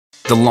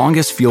The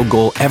longest field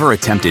goal ever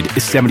attempted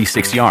is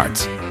 76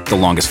 yards. The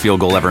longest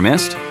field goal ever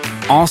missed?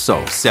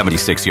 Also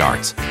 76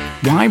 yards.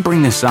 Why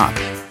bring this up?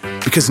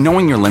 Because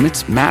knowing your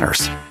limits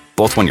matters,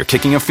 both when you're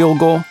kicking a field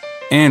goal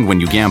and when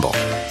you gamble.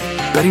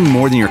 Betting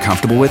more than you're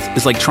comfortable with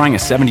is like trying a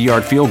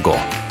 70-yard field goal.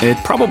 It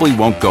probably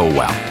won't go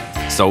well.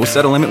 So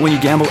set a limit when you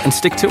gamble and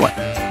stick to it.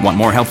 Want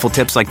more helpful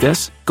tips like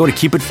this? Go to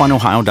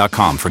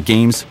keepitfunohio.com for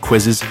games,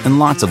 quizzes, and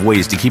lots of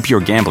ways to keep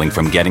your gambling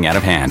from getting out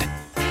of hand.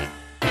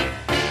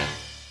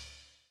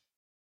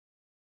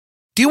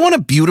 Do you want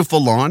a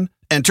beautiful lawn?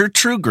 Enter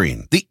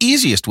TruGreen, the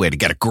easiest way to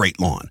get a great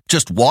lawn.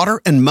 Just water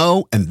and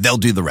mow, and they'll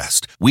do the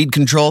rest. Weed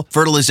control,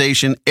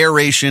 fertilization,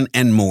 aeration,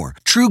 and more.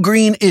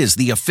 TruGreen is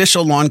the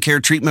official lawn care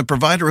treatment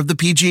provider of the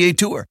PGA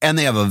Tour, and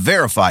they have a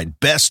verified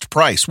best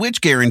price, which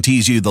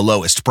guarantees you the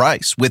lowest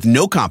price with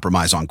no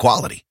compromise on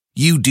quality.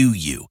 You do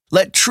you.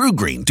 Let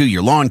TruGreen do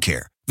your lawn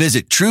care.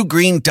 Visit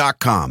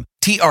TruGreen.com,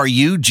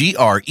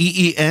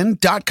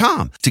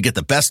 TruGreen.com, to get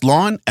the best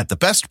lawn at the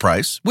best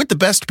price with the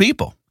best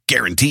people.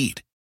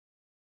 Guaranteed.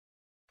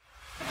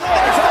 And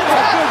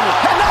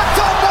knocked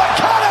on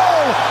Moicano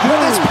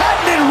with his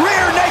patented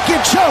rear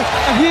naked choke.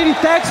 Here in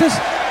Texas,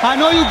 I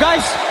know you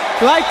guys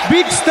like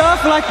big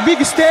stuff, like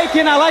big steak,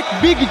 and I like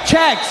big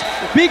checks,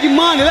 big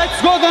money. Let's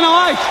go down the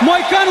line.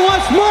 Moicano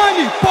wants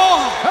money,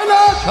 porra!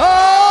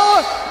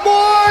 Tanaka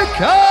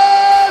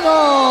Moicano!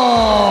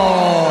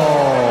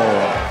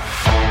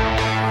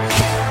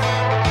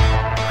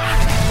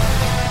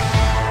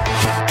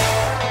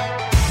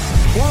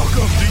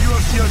 Welcome to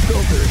UFC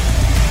Unfiltered.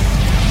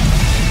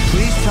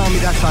 Please tell me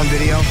that's on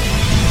video.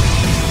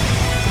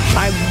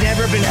 I've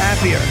never been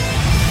happier.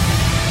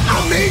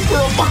 I'm made for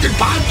a fucking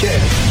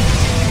podcast.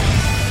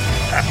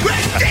 That's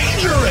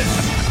dangerous.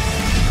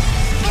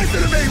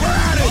 Listen to me, we're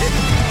at it.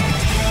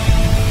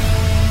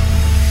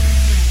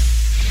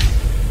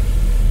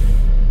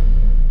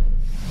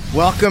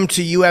 Welcome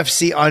to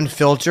UFC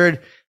Unfiltered.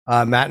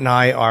 Matt and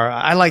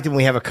I like it when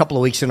we have a couple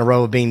of weeks in a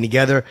row of being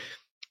together.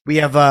 We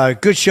have a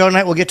good show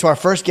tonight. We'll get to our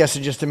first guest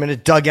in just a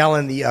minute. Doug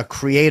Ellin, the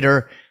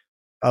creator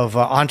of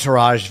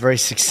Entourage, very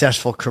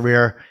successful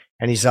career,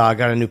 and he's got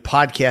a new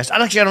podcast. I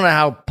don't know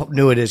how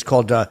new it is,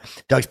 called Doug's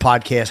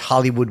podcast,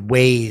 Hollywood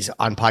Ways,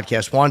 on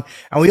Podcast One.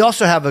 And we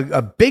also have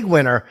a big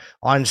winner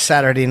on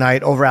Saturday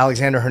night over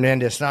Alexander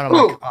Hernandez.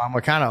 Renato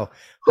Moicano.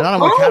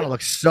 Renato Moicano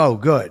looks so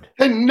good.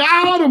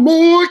 Renato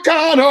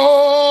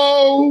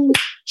Moicano,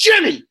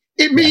 Jimmy.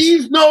 It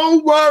means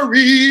no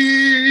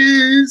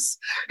worries.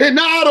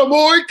 Renato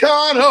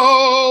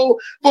Moicano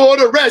for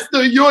the rest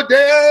of your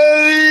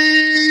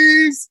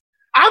days.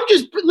 I'm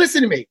just,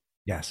 listen to me.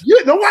 Yes.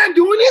 You know why I'm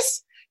doing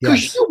this?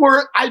 Because Yes. you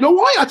were, I know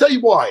why. I'll tell you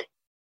why.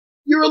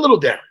 You're a little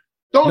down.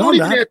 Don't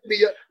even ask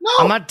me. No,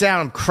 I'm not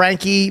down. I'm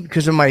cranky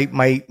because of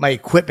my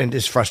equipment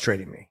is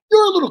frustrating me.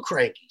 you're a little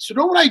cranky. So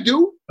know what I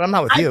do? But I'm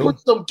not with I you. put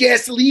some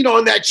gasoline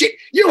on that shit.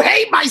 You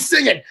hate my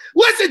singing.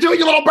 Listen to it,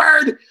 you little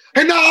bird.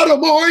 Renato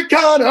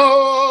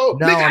Moicano.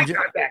 No, Make eye I'm ju-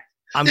 contact.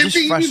 I'm If just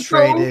he is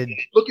frustrated. so-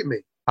 Look at me.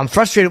 I'm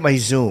frustrated with my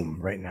Zoom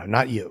right now,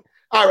 not you.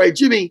 All right,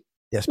 Jimmy,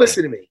 Yes.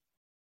 listen to me.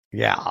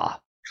 Yeah.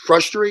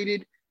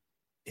 Frustrated,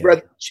 Yeah.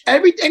 brother.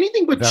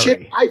 anything but Very.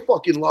 Chip. I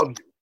fucking love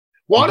you.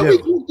 Why don't do. we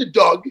go to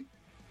Doug and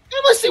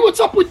let's see what's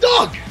up with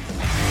Doug?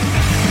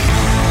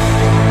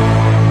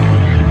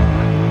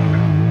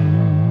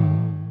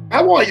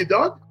 How are you,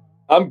 Doug?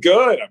 I'm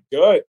good.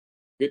 Good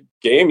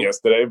game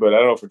yesterday, but I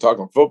don't know if we're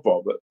talking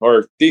football,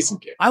 or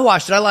decent game. I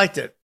watched it. I liked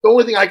it. The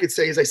only thing I could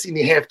say is I seen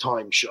the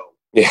halftime show.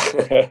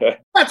 Yeah.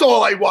 That's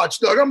all I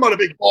watched, Doug. I'm not a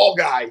big ball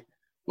guy,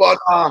 but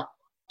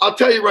I'll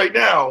tell you right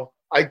now,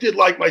 I did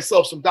like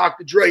myself some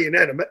Dr. Dre and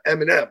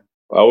Eminem.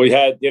 Well, we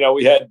had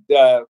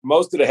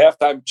most of the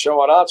halftime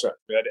show on Entourage.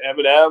 We had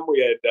Eminem,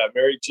 we had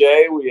Mary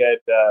J, we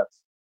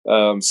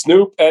had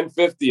Snoop and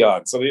 50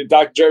 on. So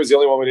Dr. Dre was the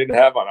only one we didn't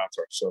have on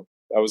Entourage. So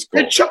that was cool.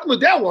 And Chuck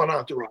Liddell on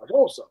Entourage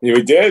also. Yeah,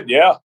 we did,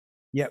 yeah.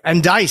 Yeah.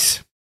 And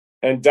Dice.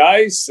 And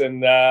Dice,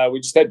 and we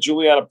just had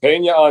Juliana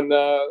Pena on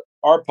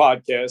our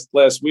podcast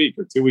last week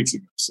or 2 weeks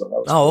ago. So that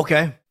was Oh,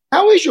 okay.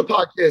 How is your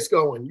podcast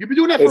going? You've been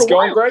doing that for It's a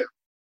while. going great.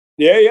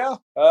 Yeah.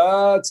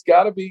 It's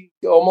got to be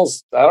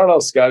almost, I don't know,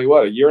 Scotty,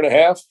 what, a year and a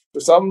half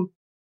or something?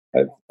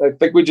 I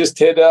think we just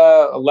hit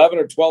 11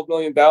 or 12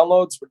 million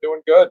downloads. We're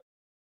doing good.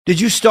 Did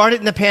you start it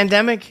in the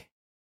pandemic?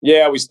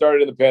 Yeah, we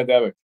started in the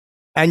pandemic.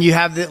 And you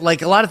have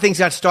a lot of things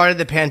got started in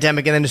the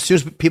pandemic, and then as soon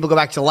as people go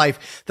back to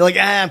life, they're like,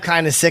 I'm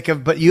kind of sick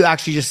of, but you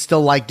actually just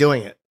still like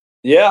doing it.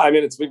 Yeah, I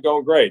mean, it's been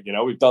going great. You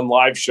know, we've done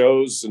live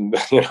shows and,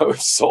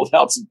 we've sold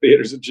out some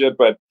theaters and shit,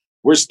 but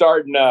we're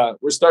starting a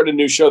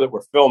new show that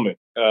we're filming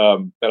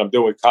that I'm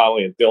doing with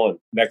Conley and Dylan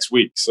next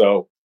week.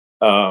 So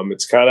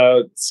it's kind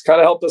of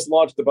helped us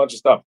launch a bunch of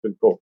stuff. It's been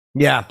cool.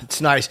 Yeah,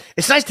 it's nice.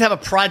 It's nice to have a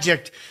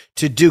project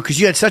to do because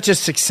you had such a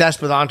success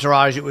with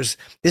Entourage.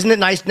 Isn't it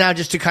nice now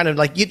just to kind of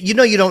like,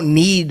 you don't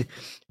need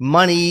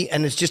money,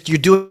 and it's just, you're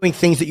doing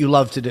things that you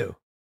love to do.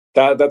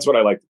 That's what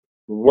I like.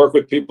 Work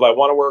with people I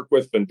want to work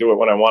with and do it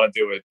when I want to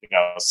do it.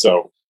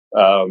 So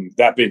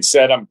that being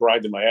said, I'm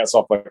grinding my ass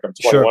off like I'm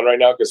 21 right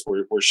now because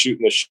we're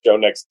shooting the show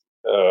next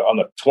on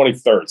the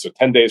 23rd, so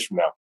 10 days from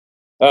now.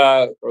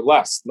 or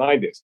less,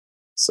 9 days.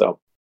 So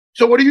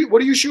what are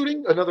you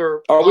shooting?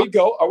 Another? Are we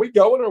going?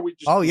 Or are we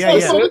just? Oh yeah,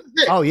 yeah.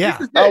 Oh yeah.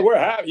 Oh, we're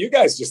happy. You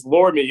guys just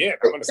lured me in.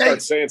 I'm going to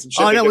start saying some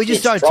shit. Oh no, we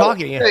just started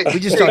talking. Yeah, we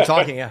just started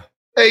talking. Yeah.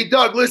 Hey,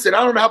 Doug, listen,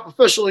 I don't know how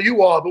professional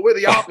you are, but we're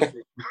the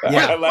opposite.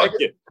 Yeah, I like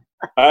it.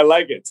 I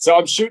like it. So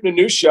I'm shooting a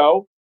new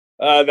show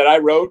that I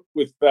wrote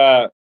with.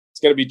 It's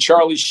going to be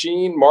Charlie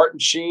Sheen, Martin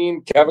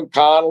Sheen, Kevin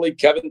Connolly,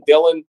 Kevin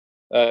Dillon,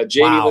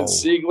 Jamie Lynn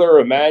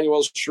Sigler,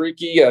 Emmanuel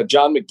Shrieky,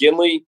 John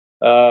McGinley,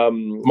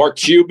 Mark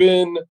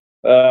Cuban,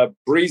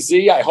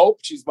 Breezy. I hope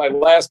she's my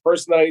last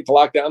person that I need to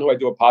lock down, who I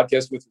do a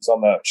podcast with, who's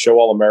on the show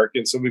All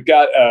American. So we've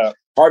got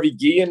Harvey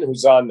Guillen,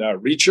 who's on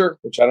Reacher,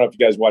 which I don't know if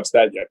you guys watched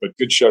that yet, but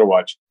good show to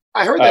watch.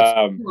 I heard that's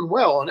doing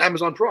well on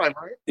Amazon Prime,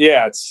 right?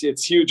 Yeah,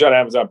 it's huge on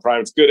Amazon Prime.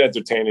 It's a good,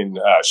 entertaining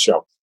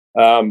show.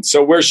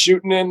 So we're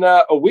shooting in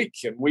a week,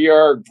 and we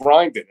are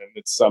grinding, and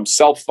it's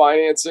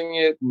self-financing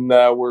it, and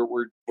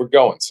we're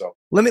going. So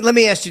let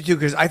me ask you too,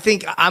 because I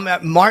think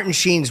Martin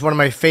Sheen's one of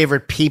my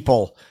favorite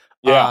people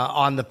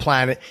on the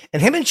planet,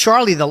 and him and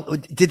Charlie,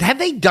 have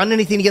they done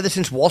anything together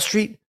since Wall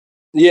Street?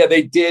 Yeah,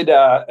 they did,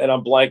 and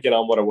I'm blanking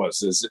on what it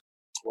was.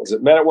 Was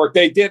it Men at Work?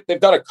 They've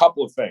done a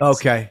couple of things.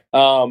 Okay.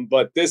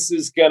 But this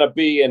is going to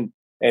be, and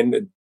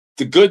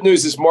the good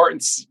news is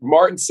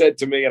Martin said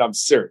to me, and I'm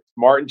serious,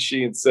 Martin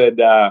Sheen said,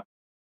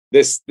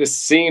 this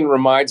scene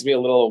reminds me a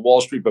little of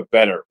Wall Street, but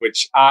better,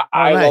 which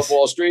I love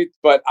Wall Street,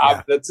 but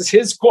that's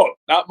his quote,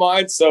 not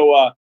mine.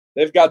 So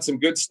they've got some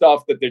good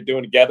stuff that they're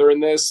doing together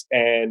in this.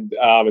 And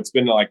it's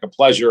been like a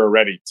pleasure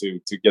already to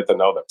get to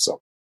know them.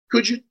 So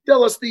could you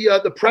tell us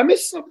the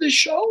premise of this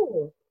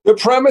show? The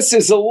premise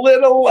is a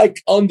little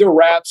like under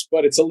wraps,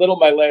 but it's a little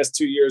my last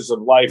 2 years of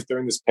life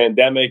during this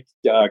pandemic.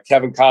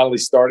 Kevin Connolly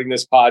starting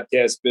this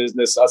podcast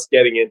business, us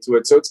getting into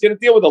it. So it's going to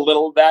deal with a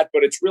little of that,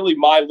 but it's really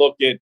my look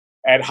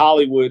at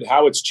Hollywood,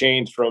 how it's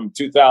changed from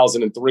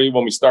 2003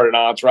 when we started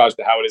Entourage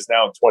to how it is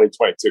now in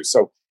 2022.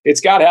 So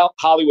it's got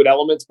Hollywood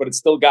elements, but it's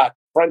still got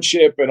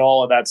friendship and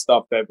all of that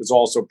stuff that was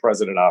also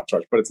present in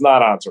Entourage, but it's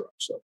not Entourage.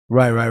 So.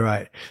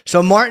 Right.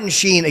 So Martin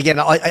Sheen, again,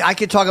 I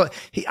could talk about,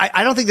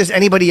 I don't think there's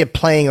anybody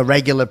playing a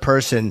regular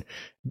person.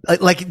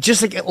 Like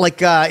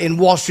in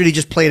Wall Street, he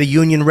just played a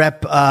union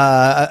rep,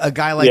 a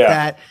guy like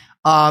that.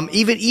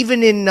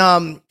 Even in,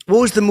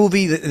 what was the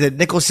movie that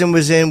Nicholson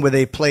was in where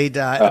they played,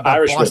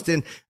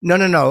 Boston? No.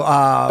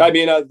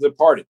 The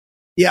Party.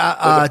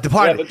 Yeah,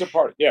 Departed. Yeah, The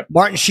Departed. Yeah.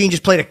 Martin Sheen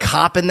just played a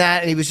cop in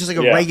that, and he was just like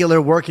a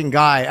regular working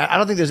guy. I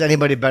don't think there's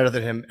anybody better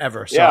than him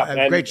ever. So,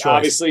 and great choice.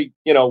 Obviously,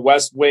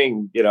 West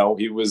Wing.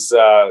 He was,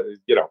 I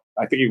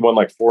think he won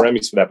like 4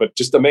 Emmys for that. But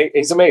just amazing.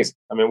 He's amazing.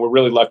 I mean, we're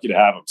really lucky to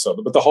have him. So,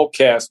 but the whole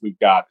cast we've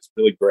got is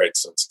really great.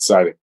 So it's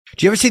exciting.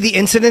 Do you ever see The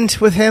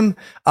Incident with him?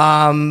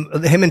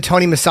 Him and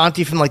Tony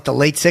Masanti from like the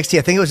late 60s.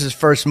 I think it was his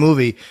first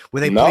movie where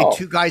they played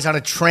two guys on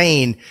a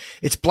train.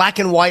 It's black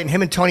and white, and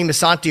him and Tony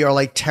Masanti are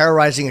like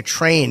terrorizing a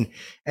train.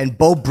 And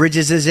Bo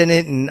Bridges is in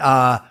it. And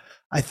I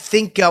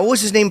think, what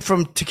was his name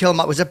from To Kill a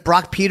Mockingbird? Was it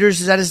Brock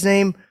Peters? Is that his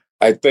name?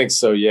 I think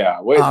so,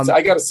 yeah. Wait,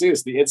 I got to see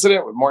this. The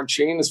Incident with Martin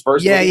Sheen, his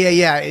first movie?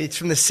 Yeah. It's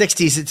from the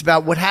 60s. It's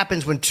about what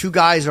happens when two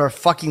guys are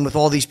fucking with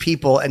all these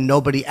people and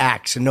nobody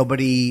acts and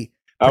nobody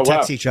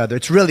protects each other.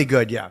 It's really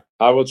good, yeah.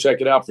 I will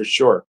check it out for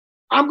sure.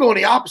 I'm going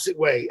the opposite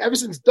way. Ever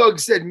since Doug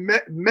said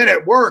Men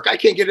at Work, I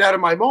can't get it out of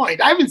my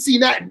mind. I haven't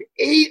seen that in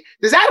 8.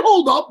 Does that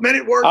hold up, Men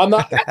at Work? I'm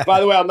not. By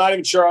the way, I'm not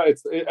even sure.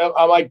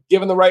 Am I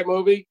giving the right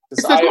movie?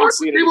 It's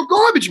they were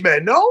Garbage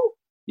Men, no?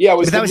 Yeah,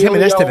 but that was him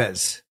and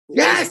Estevez.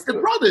 Yes, the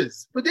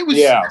brothers. But it was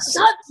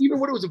not even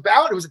what it was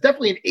about. It was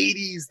definitely an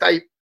 80s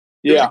type.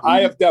 Yeah,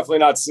 I have definitely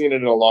not seen it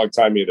in a long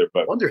time either.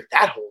 But I wonder if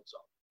that holds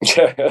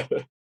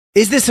up.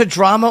 Is this a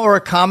drama or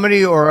a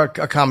comedy or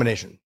a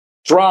combination?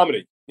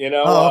 Dramedy,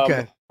 Oh,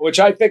 okay. Which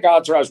I think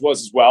Entourage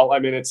was as well. I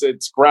mean,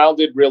 it's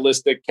grounded,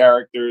 realistic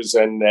characters,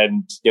 and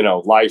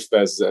life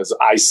as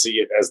I see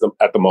it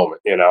at the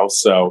moment.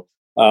 So,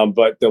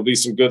 but there'll be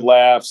some good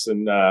laughs,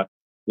 and I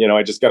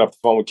just got off the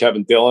phone with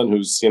Kevin Dillon,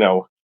 who's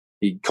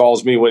he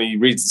calls me when he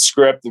reads the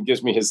script and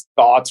gives me his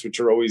thoughts, which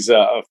are always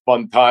a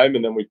fun time,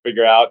 and then we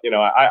figure out.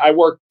 I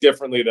work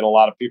differently than a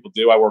lot of people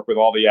do. I work with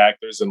all the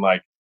actors and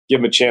give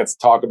them a chance to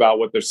talk about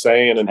what they're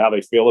saying and how they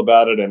feel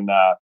about it, and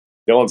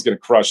Dillon's going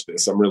to crush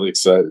this. I'm really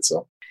excited.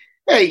 So.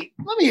 Hey,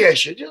 let me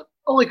ask you, just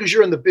only because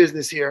you're in the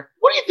business here,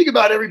 what do you think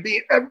about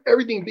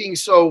everybody being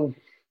so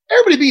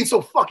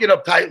fucking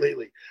uptight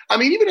lately? I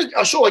mean, even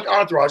a show like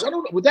Entourage, I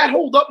don't know, would that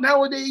hold up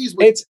nowadays?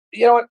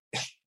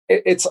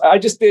 It's I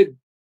just did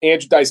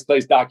Andrew Dice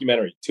Clay's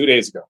documentary 2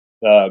 days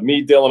ago.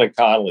 Me, Dillon, and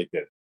Connolly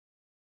did it.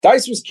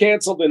 Dice was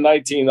canceled in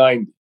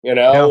 1990.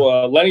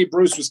 Lenny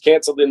Bruce was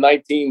canceled in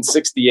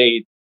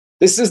 1968.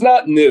 This is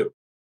not new.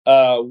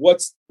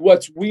 What's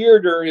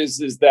weirder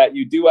is that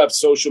you do have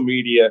social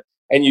media.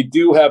 And you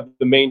do have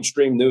the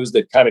mainstream news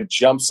that kind of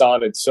jumps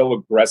on it so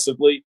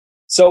aggressively.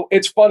 So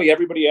it's funny.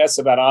 Everybody asks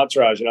about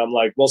Entourage. And I'm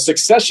like, well,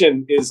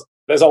 Succession there's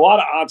a lot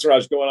of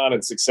Entourage going on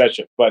in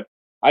Succession. But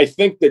I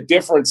think the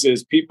difference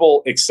is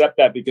people accept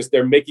that because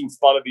they're making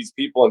fun of these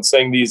people and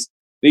saying these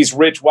these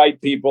rich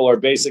white people are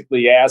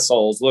basically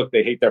assholes. Look,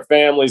 they hate their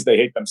families, they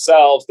hate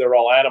themselves, they're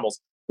all animals.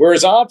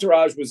 Whereas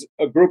Entourage was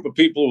a group of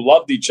people who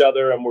loved each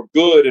other and were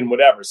good and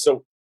whatever.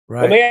 So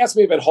when they ask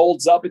me if it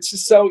holds up, it's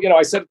just so,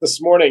 I said it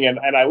this morning, and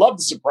I love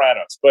The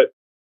Sopranos, but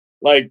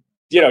like,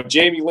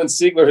 Jamie Lynn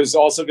Sigler, who's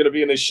also going to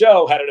be in the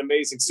show, had an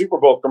amazing Super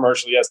Bowl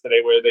commercial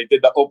yesterday where they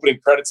did the opening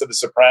credits of The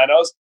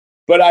Sopranos.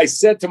 But I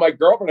said to my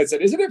girlfriend, I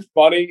said, isn't it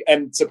funny?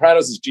 And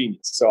Sopranos is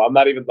genius. So I'm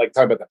not even like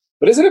talking about that.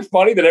 But isn't it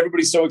funny that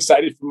everybody's so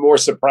excited for more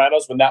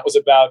Sopranos when that was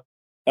about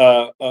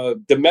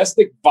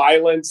domestic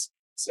violence,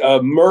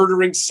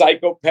 murdering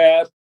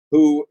psychopath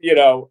who,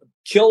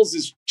 kills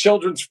his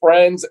children's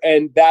friends,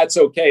 and that's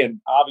okay. And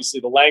obviously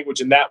the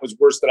language in that was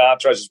worse than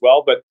Entourage as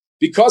well. But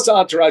because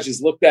Entourage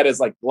is looked at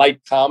as like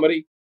light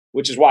comedy,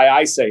 which is why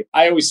I say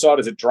I always saw it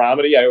as a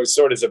dramedy. I always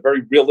saw it as a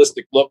very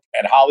realistic look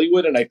at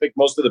Hollywood. And I think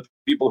most of the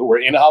people who were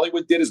in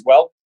Hollywood did as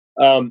well.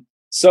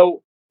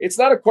 So it's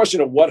not a question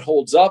of what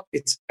holds up.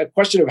 It's a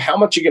question of how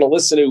much you're going to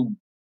listen to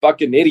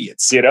fucking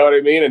idiots. You know what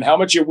I mean? And how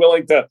much you're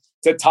willing to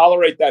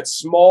tolerate that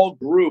small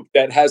group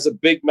that has a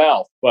big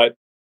mouth. But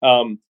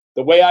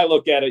the way I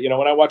look at it,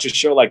 when I watch a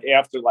show like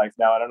Afterlife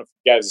now, I don't know if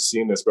you guys have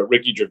seen this, but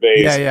Ricky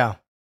Gervais. Yeah.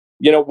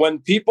 When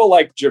people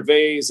like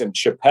Gervais and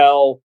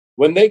Chappelle,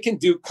 when they can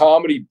do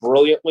comedy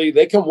brilliantly,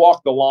 they can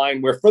walk the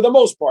line where, for the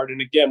most part,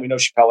 and again, we know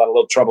Chappelle had a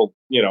little trouble,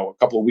 a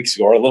couple of weeks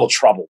ago, or a little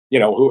trouble,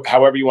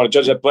 however you want to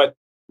judge that. But,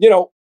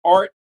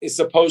 art is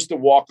supposed to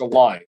walk a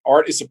line.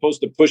 Art is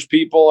supposed to push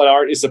people, and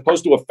art is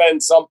supposed to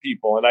offend some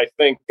people. And I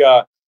think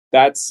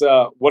that's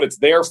what it's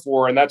there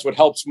for, and that's what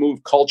helps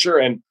move culture.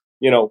 And,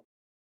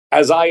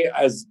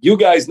 as you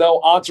guys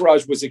know,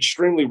 Entourage was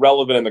extremely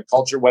relevant in the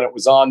culture when it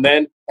was on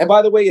then. And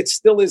by the way, it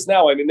still is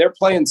now. I mean, they're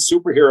playing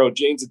Superhero,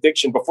 Jane's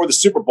Addiction before the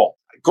Super Bowl.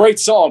 Great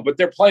song, but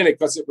they're playing it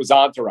because it was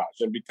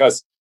Entourage and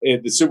because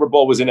the Super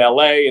Bowl was in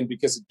LA and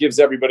because it gives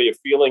everybody a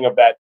feeling of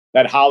that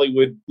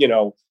Hollywood,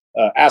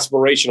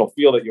 aspirational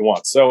feel that you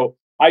want. So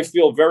I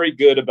feel very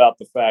good about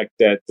the fact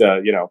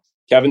that,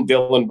 Kevin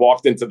Dillon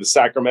walked into the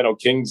Sacramento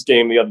Kings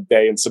game the other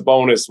day, and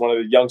Sabonis, one of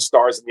the young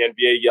stars in the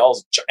NBA,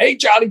 yells, "Hey,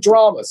 Johnny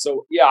Drama."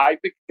 So, yeah, I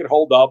think it could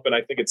hold up, and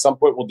I think at some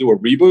point we'll do a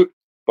reboot.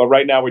 But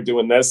right now we're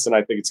doing this, and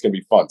I think it's going to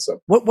be fun.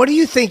 So, what do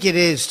you think it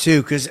is,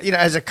 too? Because,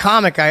 as a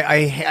comic,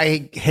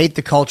 I hate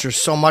the culture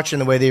so much in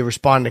the way they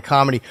respond to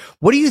comedy.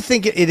 What do you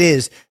think it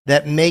is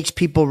that makes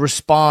people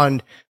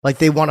respond like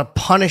they want to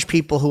punish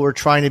people who are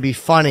trying to be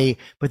funny,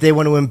 but they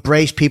want to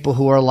embrace people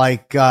who are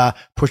like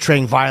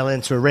portraying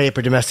violence or rape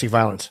or domestic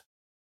violence?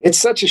 It's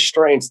such a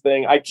strange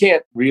thing. I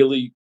can't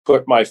really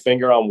put my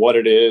finger on what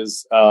it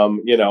is.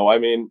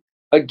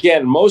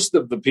 Again, most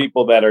of the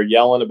people that are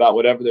yelling about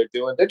whatever they're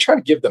doing, they're trying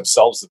to give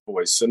themselves a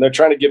voice and they're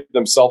trying to give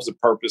themselves a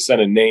purpose and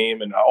a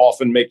name and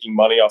often making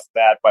money off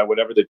that by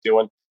whatever they're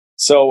doing.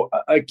 So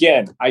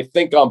again, I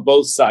think on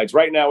both sides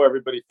right now,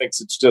 everybody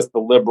thinks it's just the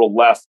liberal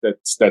left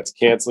that's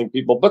canceling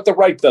people, but the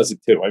right does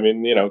it too. I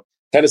mean,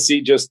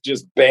 Tennessee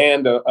just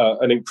banned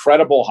an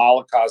incredible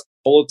Holocaust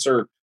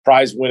Pulitzer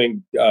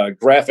Prize-winning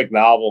graphic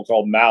novel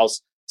called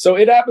Mouse. So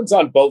it happens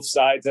on both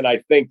sides. And I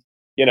think,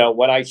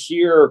 when I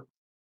hear,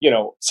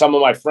 some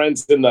of my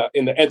friends in the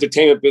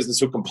entertainment business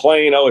who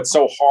complain, oh, it's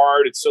so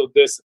hard, it's so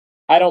this,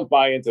 I don't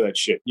buy into that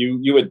shit.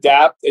 You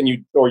adapt and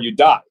you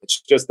die. It's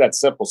just that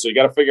simple. So you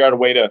got to figure out a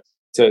way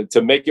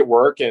to make it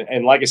work.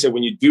 And like I said,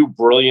 when you do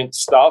brilliant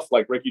stuff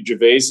like Ricky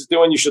Gervais is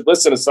doing, you should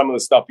listen to some of the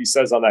stuff he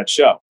says on that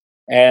show.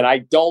 And I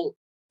don't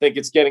think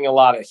it's getting a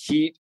lot of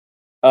heat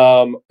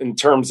in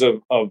terms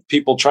of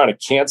people trying to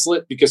cancel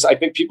it, because I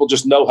think people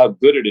just know how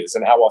good it is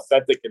and how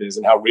authentic it is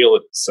and how real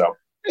it is. So,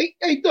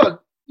 hey, Doug,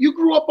 you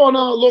grew up on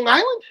Long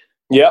Island?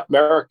 Yeah,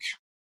 Merrick.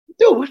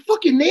 Dude, we're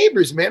fucking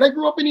neighbors, man. I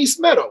grew up in East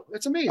Meadow.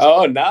 That's amazing.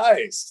 Oh,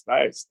 nice.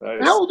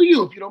 How old are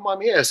you, if you don't mind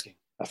me asking?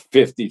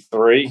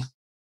 53.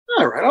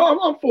 All right,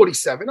 I'm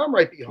 47. I'm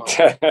right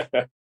behind.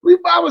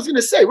 I was going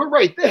to say, we're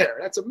right there.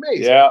 That's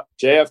amazing. Yeah,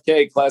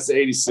 JFK, class of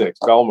 86,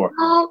 Belmore.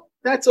 Oh,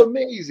 that's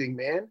amazing,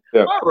 man.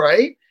 Yeah. All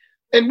right.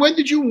 And when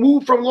did you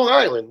move from Long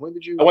Island?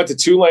 I went to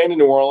Tulane in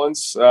New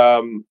Orleans,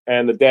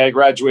 and the day I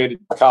graduated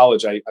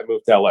college, I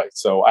moved to LA.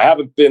 So I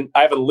haven't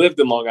lived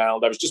in Long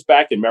Island. I was just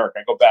back in Merrick.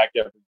 I go back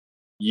every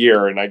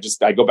year, and I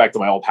go back to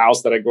my old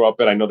house that I grew up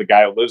in. I know the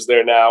guy who lives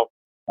there now.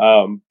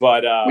 When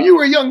you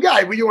were a young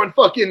guy, were you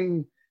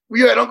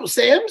at Uncle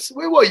Sam's?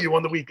 Where were you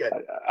on the weekend?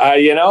 I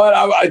did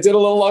a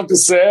little Uncle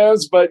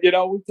Sam's, but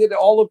we did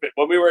all of it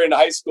when we were in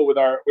high school with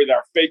our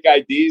fake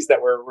IDs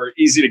that were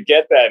easy to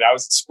get. That I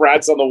was at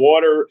Spratz on the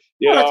Water.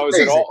 I was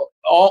at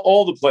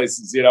all the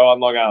places, on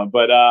Long Island.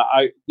 But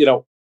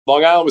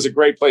Long Island was a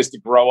great place to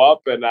grow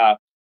up, and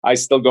I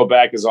still go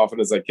back as often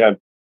as I can.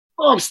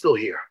 Oh, I'm still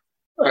here.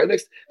 All right,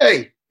 next.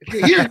 Hey, if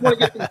you're here, you want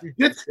to get into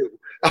jiu-jitsu.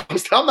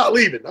 I'm not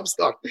leaving. I'm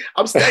stuck.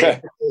 I'm staying.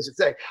 I should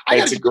say. I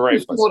got to get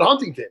to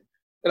Huntington.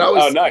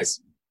 And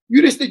nice.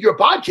 You just did your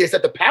podcast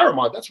at the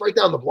Paramount. That's right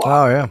down the block.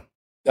 Oh, yeah.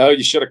 Oh,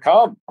 you should have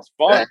come. It's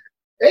fun.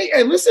 Hey,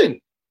 and listen,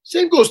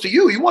 same goes to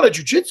you. You want a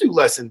jiu-jitsu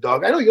lesson,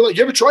 Doug. I know you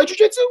ever tried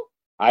jiu-jitsu?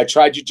 I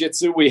tried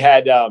jiu-jitsu. We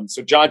had,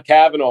 so John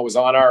Kavanaugh was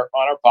on our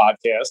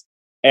podcast.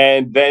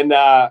 And then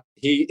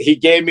he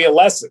gave me a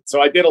lesson.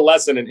 So I did a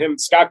lesson, and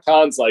Scott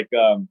Kahn's like,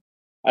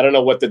 I don't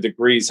know what the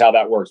degrees, how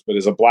that works, but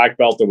is a black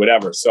belt or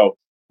whatever. So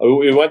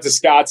we went to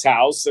Scott's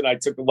house and I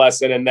took a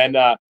lesson. And then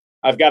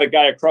I've got a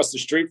guy across the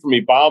street from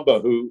me,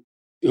 Bamba, who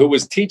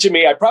was teaching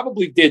me. I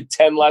probably did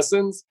 10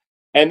 lessons.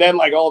 And then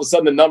like all of a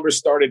sudden the numbers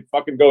started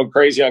fucking going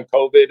crazy on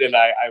COVID. And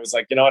I was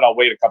like, you know what, I'll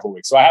wait a couple of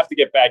weeks. So I have to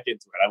get back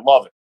into it. I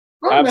love it.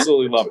 Oh,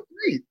 Absolutely love it.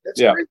 Great.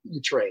 That's great that you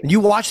train. You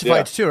watch the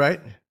fights too,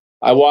 right?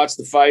 I watched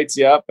the fights.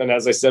 Yep. And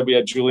as I said, we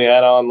had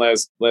Juliana on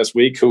last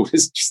week, who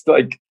is just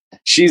like,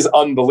 she's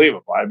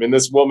unbelievable. I mean,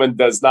 this woman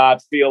does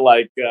not feel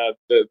like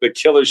the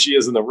killer she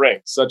is in the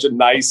ring. Such a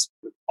nice,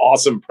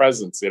 awesome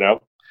presence, you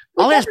know?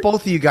 I'll ask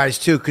both of you guys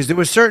too, because there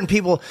were certain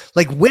people,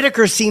 like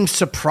Whitaker seemed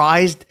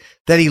surprised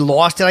that he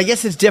lost it. I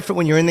guess it's different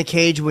when you're in the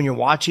cage, when you're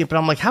watching it, but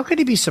I'm like, how could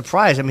he be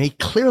surprised? I mean, he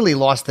clearly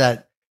lost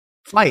that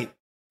fight.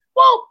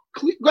 Well,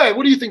 go ahead.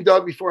 What do you think,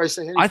 Doug, before I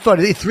say anything? I thought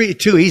it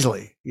 3-2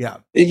 easily. Yeah.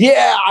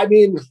 Yeah. I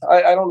mean,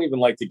 I don't even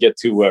like to get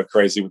too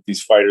crazy with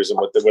these fighters and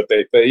what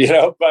they you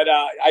know, but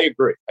I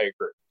agree.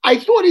 I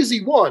thought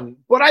Izzy won,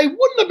 but I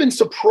wouldn't have been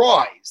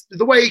surprised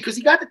the way, because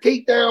he got the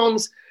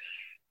takedowns.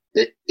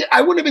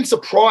 I wouldn't have been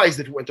surprised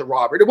if it went to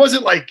Robert. It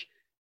wasn't like,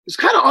 it was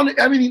kind of,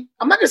 I mean,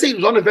 I'm not going to say it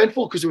was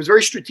uneventful because it was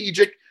very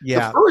strategic.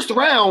 Yeah. The first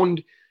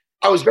round,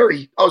 I was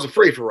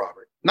afraid for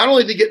Robert. Not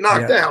only did he get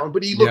knocked down,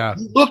 but he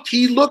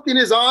looked in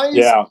his eyes.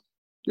 Yeah.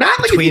 Not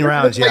like between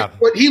rounds,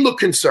 but he looked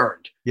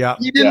concerned. Yeah.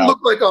 He didn't look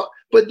like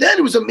but then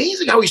it was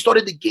amazing how he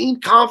started to gain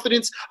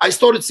confidence. I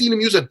started seeing him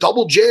use a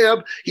double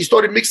jab. He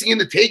started mixing in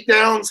the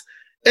takedowns.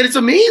 And it's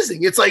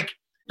amazing. It's like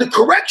the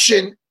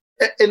correction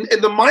and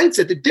the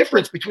mindset, the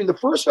difference between the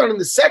first round and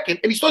the second.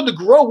 And he started to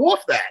grow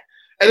off that.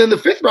 And then the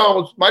fifth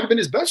round might have been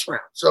his best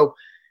round. So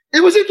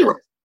it was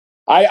interesting.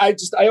 I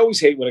always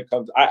hate when it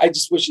comes. I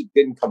just wish it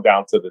didn't come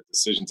down to the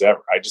decisions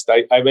ever.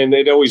 I mean,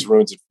 it always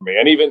ruins it for me.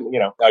 And even, you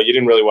know, you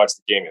didn't really watch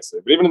the game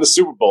yesterday, but even in the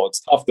Super Bowl, it's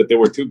tough that there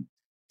were two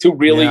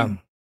really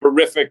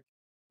horrific,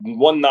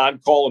 one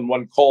non-call and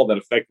one call that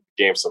affected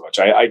the game so much.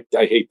 I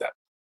hate that.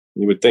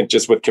 You would think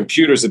just with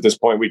computers at this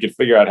point, we could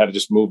figure out how to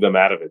just move them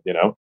out of it, you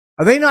know?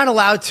 Are they not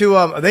allowed to,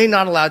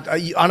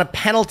 on a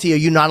penalty, are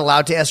you not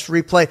allowed to ask for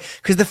replay?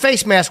 Because the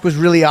face mask was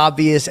really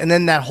obvious. And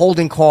then that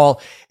holding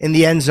call in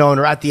the end zone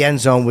or at the end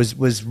zone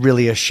was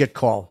really a shit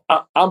call.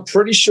 I'm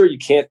pretty sure you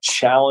can't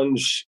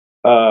challenge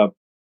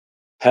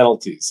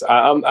penalties.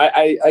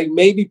 I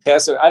may be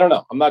passing. I don't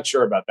know. I'm not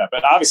sure about that.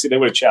 But obviously they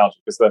would have challenged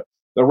it because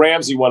the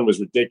Ramsey one was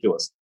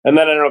ridiculous. And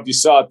then I don't know if you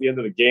saw at the end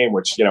of the game,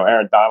 which, you know,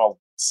 Aaron Donald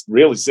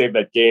really saved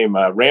that game.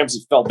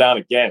 Ramsey fell down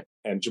again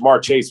and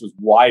Jamar Chase was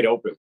wide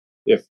open.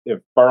 If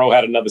Burrow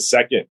had another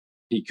second,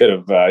 he could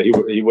have.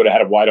 He would have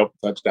had a wide open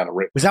touchdown.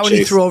 Was that when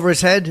he threw over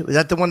his head? Was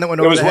that the one that went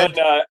over his head?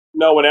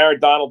 When Aaron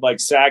Donald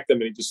sacked him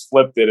and he just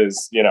flipped it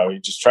as, you know, he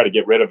just tried to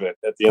get rid of it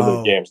at the end of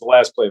the game. It's the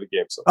last play of the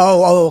game. So.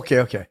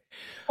 Okay.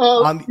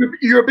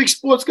 You're a big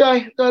sports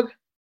guy, Doug?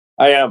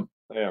 I am.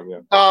 Yeah.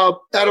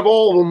 Out of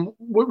all of them,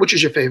 which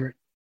is your favorite?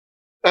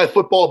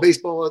 Football,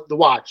 baseball, the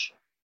watch.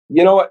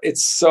 You know what?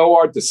 It's so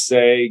hard to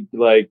say.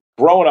 Like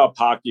growing up,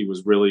 hockey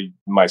was really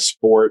my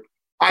sport.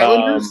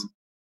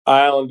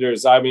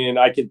 Islanders. I mean,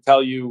 I could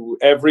tell you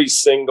every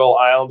single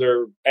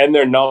Islander and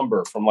their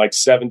number from like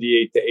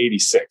 78 to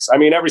 86. I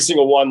mean, every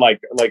single one,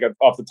 like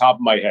off the top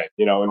of my head,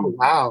 you know, and,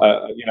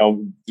 you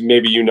know,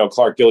 maybe, you know,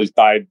 Clark Gillies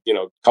died, you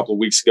know, a couple of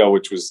weeks ago,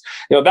 which was,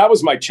 you know, that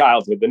was my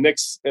childhood. The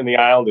Knicks and the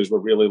Islanders were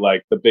really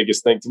like the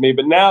biggest thing to me.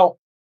 But now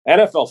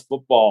NFL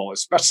football,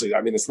 especially,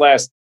 I mean, this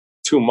last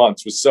 2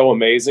 months was so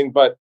amazing,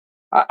 but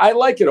I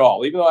like it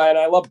all, even though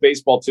I love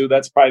baseball too.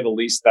 That's probably the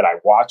least that I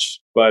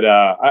watch, but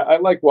I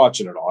like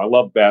watching it all. I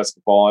love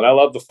basketball and I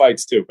love the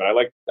fights too, but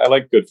I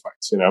like good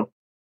fights, you know?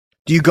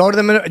 Do you go to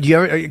them? Do you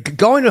ever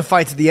going to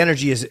fights? The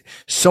energy is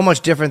so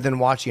much different than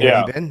watching. Yeah.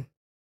 Have you been?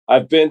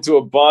 I've been to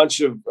a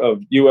bunch of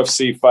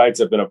UFC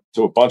fights. I've been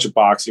to a bunch of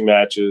boxing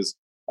matches.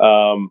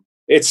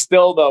 It's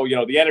still, though, you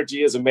know, the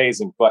energy is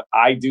amazing, but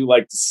I do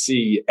like to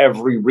see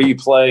every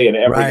replay and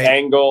every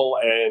angle.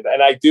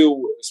 And I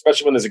do,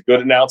 especially when there's a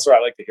good announcer, I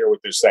like to hear what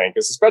they're saying.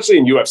 Because especially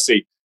in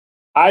UFC,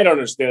 I don't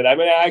understand it. I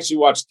mean, I actually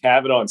watched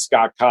Kavanaugh and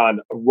Scott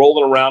Conn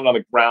rolling around on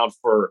the ground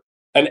for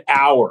an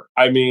hour.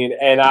 I mean,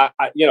 and I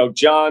you know,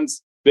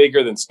 John's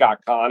bigger than Scott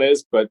Conn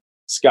is, but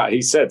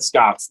he said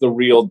Scott's the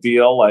real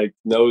deal, like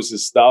knows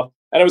his stuff.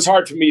 And it was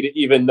hard for me to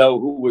even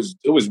know who was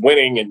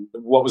winning and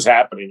what was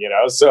happening, you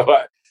know?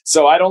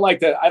 So I don't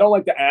like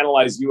to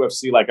analyze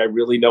UFC like I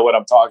really know what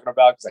I'm talking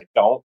about because I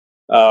don't.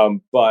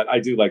 But I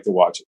do like to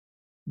watch it.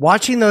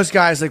 Watching those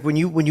guys, like when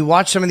you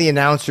watch some of the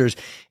announcers,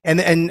 and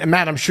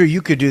Matt, I'm sure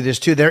you could do this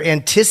too. They're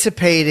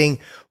anticipating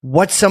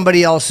what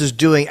somebody else is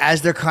doing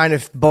as they're kind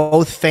of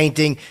both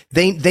feinting.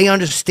 They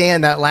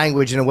understand that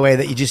language in a way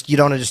that you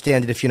don't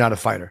understand it if you're not a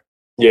fighter.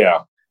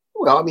 Yeah.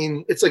 Well, I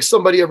mean, it's like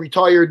a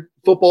retired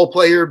football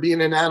player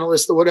being an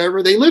analyst or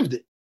whatever. They lived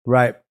it.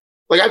 Right.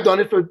 Like I've done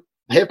it for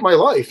half my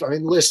life. I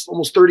mean,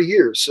 almost 30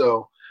 years.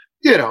 So,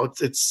 you know,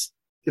 it's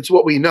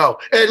what we know.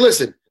 And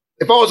listen,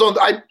 if I was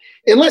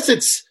unless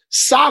it's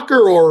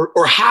soccer or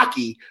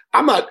hockey,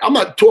 I'm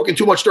not talking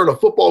too much during a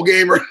football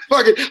game or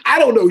fucking, I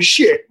don't know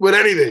shit with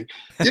anything.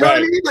 You know what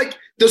I mean? Like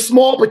the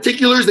small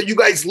particulars that you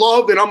guys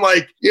love. And I'm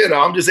like,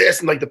 I'm just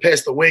asking like to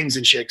pass the wings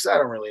and shit, 'cause I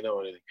don't really know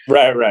anything.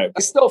 Right.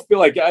 I still feel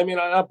like, on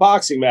a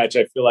boxing match,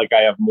 I feel like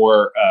I have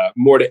more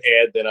to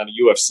add than on a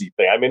UFC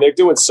thing. I mean, they're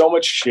doing so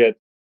much shit,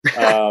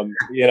 and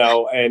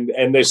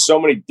there's so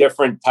many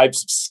different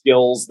types of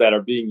skills that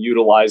are being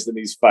utilized in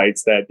these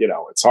fights that,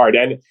 it's hard.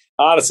 And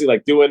honestly,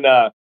 like doing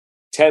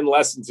 10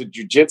 lessons of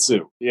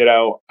jujitsu,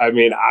 I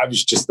mean, I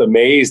was just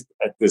amazed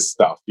at this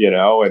stuff,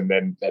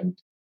 and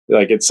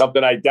like, it's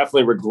something I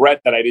definitely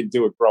regret that I didn't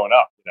do it growing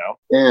up,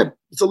 Yeah.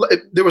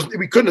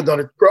 We couldn't have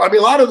done it. I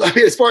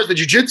mean, as far as the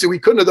jiu-jitsu, we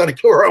couldn't have done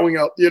it growing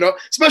up,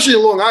 especially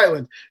in Long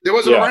Island. There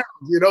wasn't around,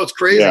 it's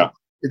crazy. Yeah.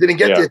 It didn't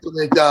get there until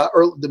like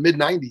the mid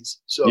 90s.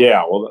 So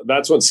yeah, well,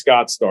 that's when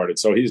Scott started.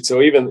 So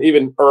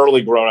even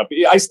early growing up,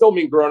 I still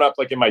mean growing up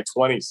like in my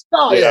 20s.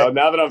 Oh, yeah.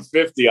 Now that I'm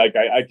 50, like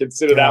I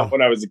consider that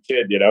when I was a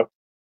kid,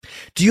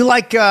 Do you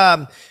like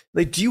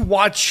do you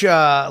watch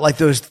like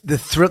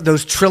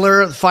those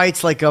Triller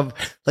fights like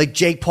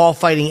Jake Paul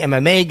fighting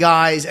MMA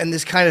guys and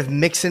this kind of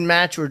mix and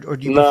match, or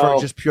do you prefer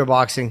just pure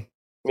boxing?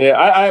 Yeah,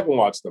 I haven't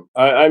watched them.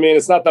 I mean,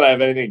 it's not that I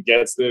have anything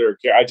against it or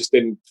care. I just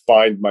didn't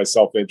find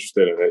myself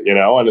interested in it,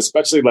 and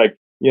especially like,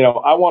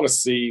 I want to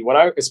see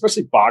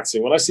especially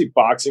boxing, when I see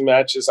boxing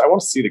matches, I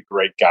want to see the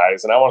great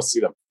guys and I want to see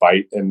them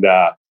fight. And,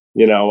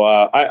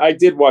 I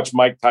did watch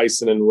Mike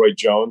Tyson and Roy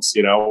Jones,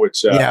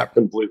 which I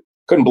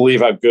couldn't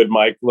believe how good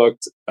Mike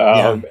looked,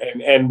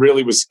 and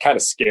really was kind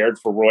of scared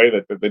for Roy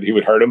that he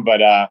would hurt him.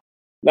 But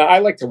now I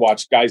like to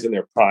watch guys in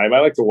their prime.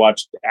 I like to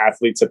watch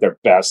athletes at their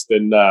best.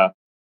 And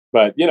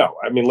but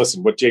I mean,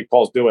 listen, what Jake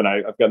Paul's doing,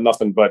 I've got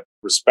nothing but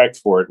respect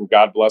for it, and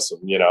God bless him.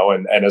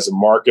 And as a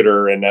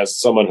marketer and as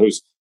someone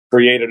who's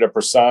created a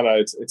persona,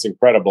 it's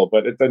incredible.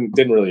 But it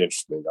didn't really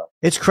interest me though.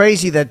 It's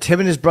crazy that Tim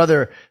and his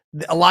brother.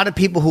 A lot of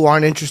people who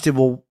aren't interested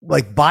will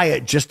like buy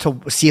it just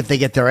to see if they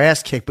get their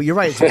ass kicked. But you're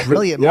right; it's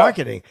brilliant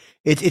marketing.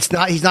 It's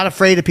not. He's not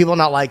afraid of people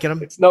not liking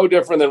him. It's no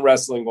different than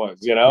wrestling was.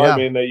 I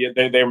mean,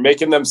 they're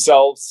making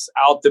themselves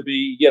out to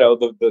be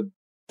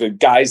the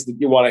guys that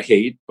you want to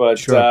hate, but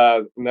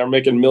they're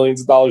making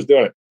millions of dollars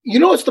doing it.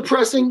 It's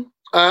depressing,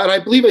 and I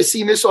believe I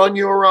seen this on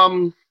your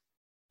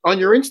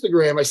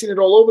Instagram. I seen it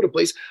all over the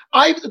place.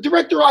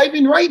 Director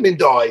Ivan Reitman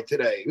died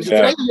today. Was it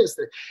today or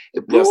yesterday?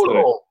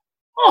 Brutal.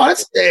 Oh,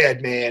 that's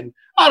sad, man.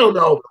 I don't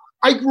know.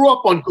 I grew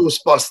up on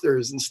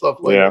Ghostbusters and stuff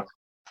like that.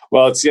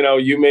 Well, it's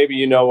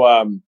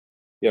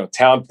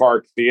Town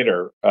Park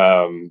Theater,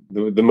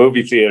 the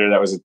movie theater that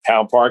was at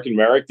Town Park in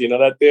Merrick. Do you know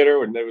that theater?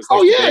 When it was I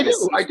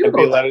do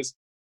know that.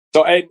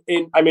 So, I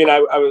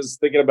was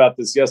thinking about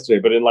this yesterday,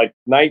 but in like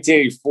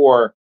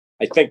 1984,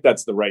 I think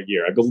that's the right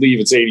year. I believe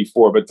it's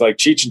 84, but like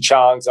Cheech and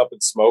Chong's Up in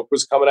Smoke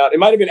was coming out. It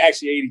might have been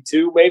actually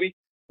 82, maybe.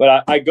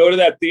 But I go to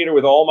that theater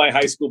with all my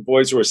high school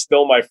boys who are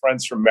still my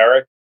friends from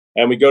Merrick,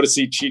 and we go to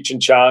see Cheech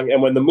and Chong.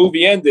 And when the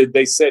movie ended,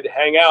 they said,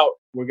 hang out,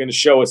 we're going to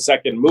show a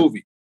second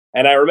movie.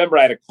 And I remember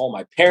I had to call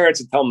my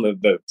parents and tell them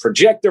the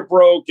projector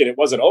broke and it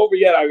wasn't over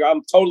yet.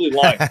 I'm totally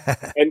lying.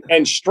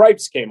 and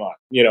Stripes came on,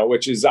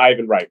 which is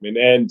Ivan Reitman.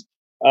 And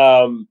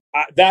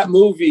that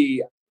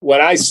movie,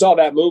 when I saw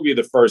that movie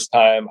the first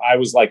time, I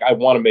was like, I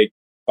want to make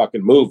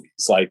fucking movies.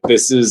 Like,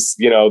 this is,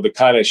 the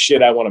kind of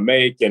shit I want to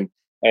make. And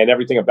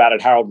everything about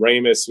it, Harold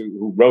Ramis,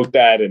 who wrote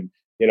that, and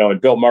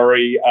Bill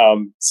Murray.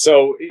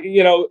 So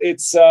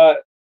it's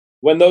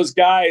when those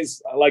guys,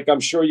 like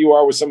I'm sure you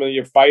are with some of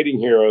your fighting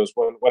heroes,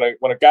 when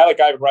a guy like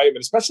Ivan Reitman,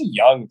 especially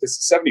young, because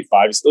he's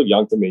 75, he's still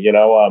young to me.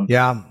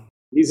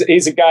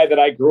 He's a guy that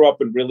I grew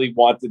up and really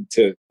wanted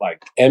to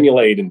like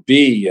emulate and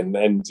be and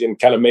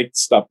kind of make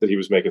stuff that he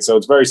was making. So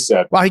it's very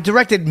sad. Well, he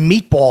directed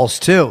Meatballs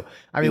too.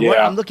 I mean,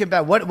 I'm looking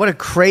back. What a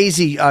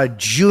crazy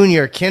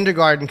junior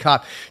kindergarten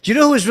cop. Do you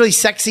know who was really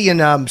sexy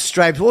in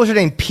Stripes? What was her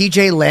name?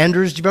 PJ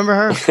Landers. Do you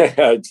remember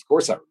her? Of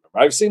course I remember.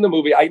 I've seen the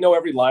movie. I know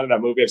every line of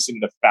that movie. I've seen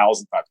it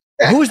 1,000 times.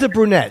 Who was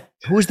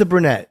the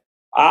brunette?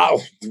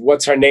 Oh,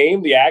 what's her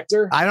name? The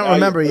actor? I don't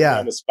remember. Yeah,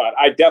 on the spot.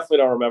 I definitely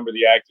don't remember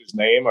the actor's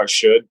name. I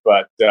should,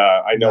 but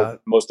I know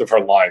most of her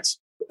lines.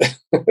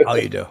 Oh,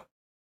 you do?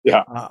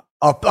 Yeah.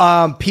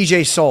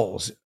 PJ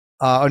Souls.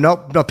 No.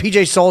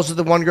 PJ Souls is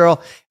the one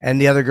girl, and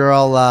the other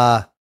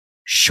girl,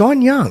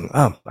 Sean Young.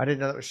 I didn't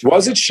know that was Sean.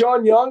 Was it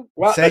Sean Young?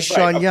 Well, say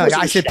Sean Young.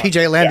 I said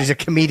PJ Landers, a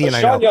comedian.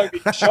 Well,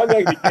 Sean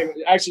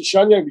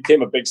Young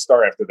became a big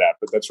star after that.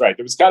 But that's right.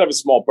 It was kind of a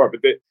small part, but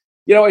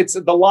it's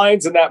the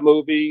lines in that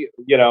movie,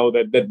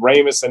 that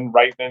Ramis and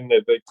Reitman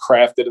that they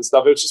crafted and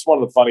stuff. It was just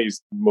one of the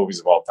funniest movies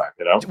of all time.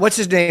 What's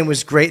his name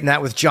was great in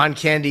that with John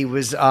Candy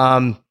was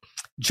John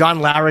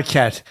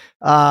Larroquette.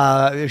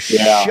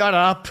 Shut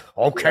up.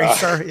 Okay,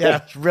 sir. Yeah,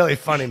 it's really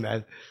funny,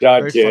 man.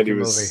 John Candy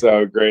was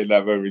so great in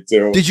that movie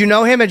too. Did you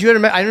know him? I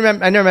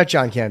never met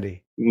John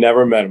Candy.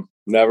 Never met him.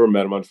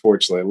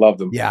 Unfortunately,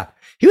 loved him. Yeah.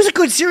 He was a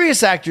good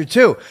serious actor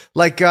too.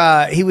 Like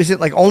he was in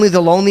like Only the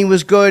Lonely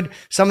was good.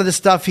 Some of the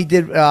stuff he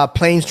did,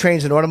 Planes,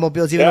 Trains, and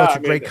Automobiles. Even though it's a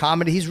great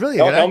comedy, he's really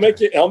he'll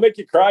make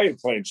you cry in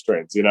Planes,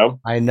 Trains. You know.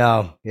 I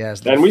know.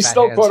 Yes. And we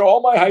still quote.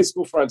 All my high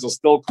school friends will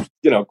still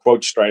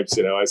quote Stripes.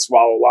 You know, I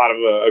swallow a lot of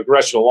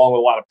aggression along with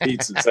a lot of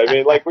pizzas. I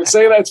mean, like we're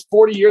saying that's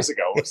 40 years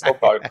ago. We're still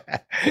talking.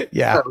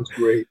 Yeah, that was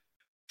great.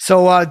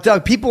 So,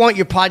 Doug, people want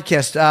your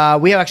podcast.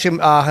 We have actually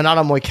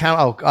Renato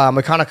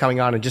Moicano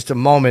coming on in just a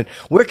moment.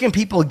 Where can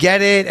people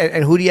get it,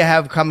 and who do you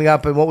have coming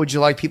up, and what would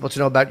you like people to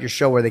know about your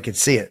show where they can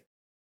see it?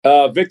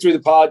 Victory the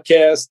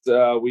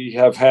podcast. We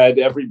have had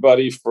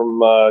everybody from,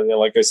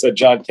 like I said,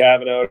 John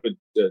Cavanaugh,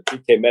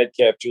 DK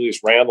Metcalf,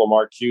 Julius Randle,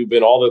 Mark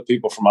Cuban, all the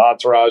people from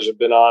Entourage have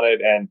been on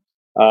it. And,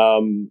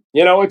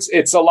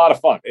 it's a lot of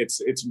fun.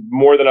 It's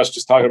more than us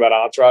just talking about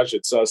Entourage.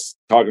 It's us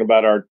talking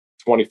about our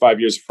 25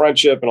 years of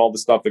friendship and all the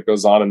stuff that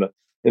goes on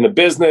in the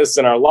business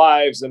and our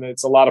lives. And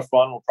it's a lot of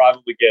fun. We'll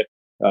probably get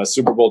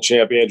Super Bowl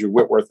champ Andrew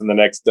Whitworth in the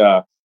next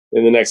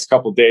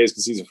couple of days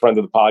because he's a friend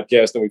of the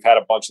podcast, and we've had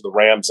a bunch of the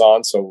Rams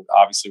on. So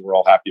obviously we're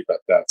all happy about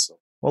that. So.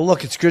 Well,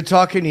 look, it's good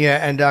talking to you,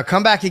 and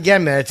come back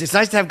again, man. It's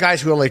nice to have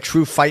guys who are like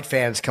true fight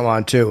fans come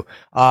on too,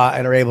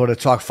 and are able to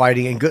talk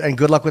fighting. And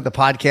good luck with the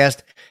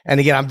podcast. And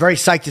again, I'm very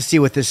psyched to see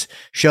what this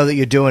show that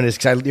you're doing is,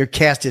 because your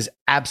cast is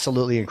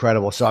absolutely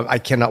incredible. So I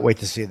cannot wait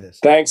to see this.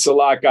 Thanks a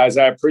lot, guys.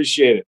 I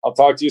appreciate it. I'll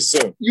talk to you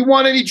soon. You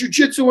want any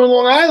jiu-jitsu in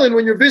Long Island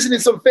when you're visiting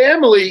some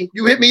family?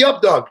 You hit me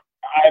up, Doug.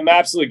 I'm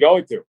absolutely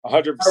going to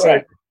 100%. All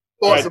right.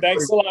 All right,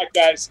 thanks a lot,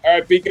 guys. All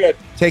right, be good.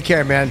 Take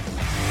care, man.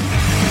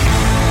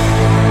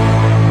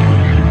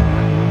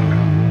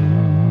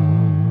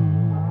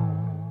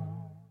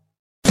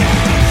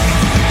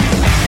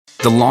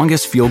 The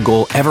longest field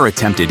goal ever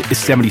attempted is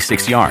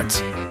 76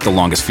 yards. The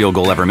longest field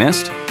goal ever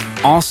missed?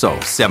 Also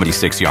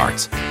 76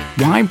 yards.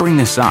 Why bring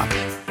this up?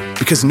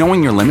 Because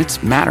knowing your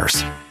limits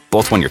matters,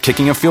 both when you're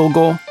kicking a field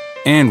goal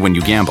and when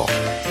you gamble.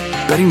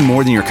 Betting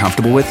more than you're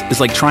comfortable with is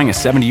like trying a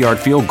 70-yard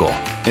field goal.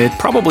 It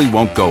probably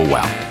won't go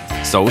well.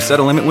 So set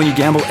a limit when you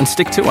gamble and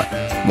stick to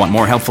it. Want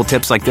more helpful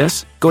tips like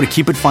this? Go to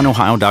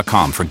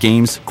keepitfunohio.com for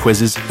games,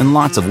 quizzes, and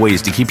lots of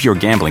ways to keep your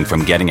gambling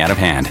from getting out of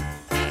hand.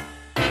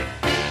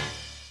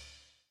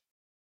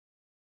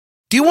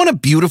 Do you want a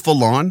beautiful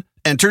lawn?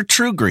 Enter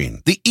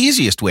TruGreen, the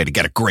easiest way to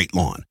get a great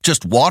lawn.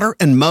 Just water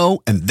and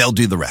mow, and they'll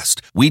do the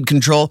rest. Weed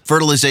control,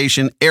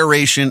 fertilization,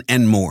 aeration,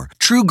 and more.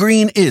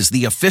 TruGreen is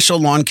the official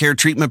lawn care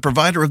treatment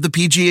provider of the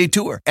PGA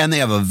Tour, and they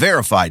have a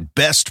verified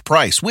best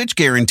price, which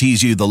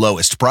guarantees you the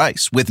lowest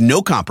price with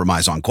no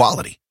compromise on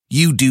quality.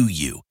 You do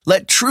you.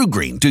 Let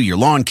TruGreen do your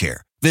lawn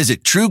care.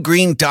 Visit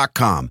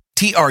TruGreen.com,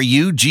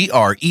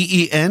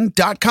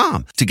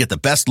 TruGreen.com, to get the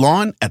best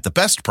lawn at the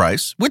best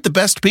price with the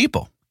best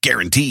people.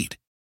 Guaranteed.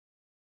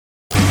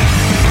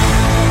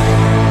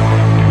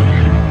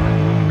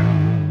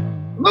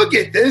 Look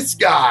at this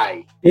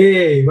guy.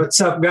 Hey,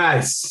 what's up,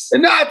 guys?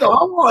 Renato,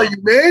 how are you,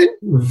 man?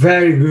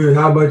 Very good.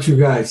 How about you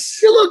guys?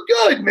 You look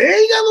good, man.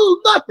 You got a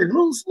little nothing,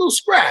 little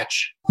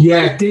scratch.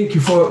 Yeah, thank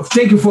you for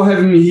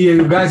having me here.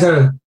 You guys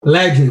are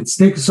legends.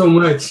 Thank you so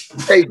much.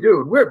 Hey,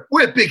 dude, we're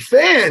big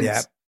fans.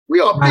 Yeah. We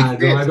are big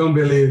fans. I don't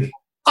believe it.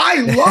 I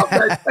love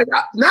that.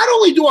 Not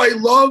only do I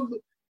love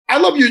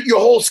your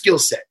whole skill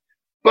set,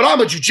 but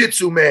I'm a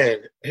jiu-jitsu man.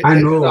 I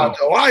know.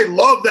 I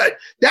love that.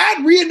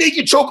 That rear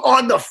naked choke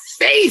on the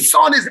face,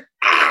 on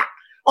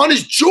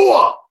his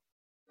jaw.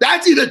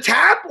 That's either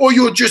tap or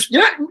you'll just,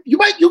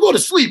 you'll go to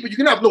sleep, but you're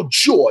going to have no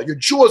jaw. Your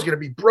jaw is going to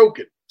be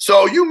broken.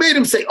 So you made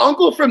him say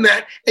uncle from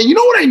that. And you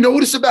know what I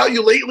notice about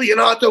you lately,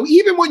 Renato?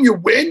 Even when you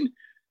win,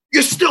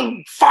 you're still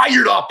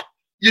fired up.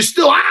 You're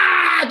still,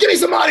 give me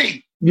some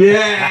money.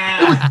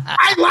 Yeah.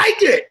 I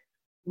like it.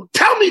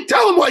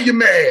 Tell him why you're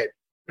mad.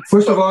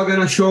 First of all, I'm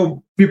going to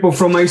show people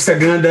from my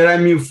Instagram that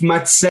I'm with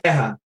Matt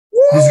Serra.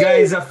 Woo! This guy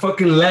is a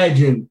fucking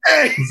legend.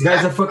 Hey. This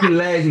guy's a fucking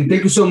legend.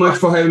 Thank you so much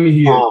for having me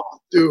here. Oh,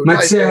 dude,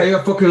 Matt Serra, you're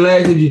a fucking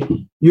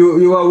legend.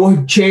 You are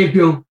world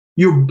champion.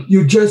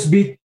 You just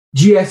beat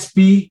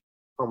GSP.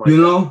 Oh you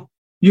know?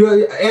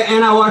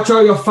 And I watch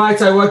all your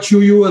fights. I watch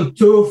you and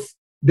Tooth.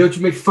 The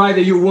Ultimate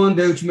Fighter, you won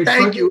the Ultimate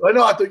Fighter. Thank you,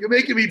 Renato. You're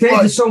making me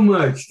Thank you so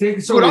much. Thank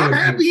you so much. I'm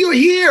happy you're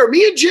here.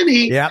 Me and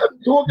Jimmy have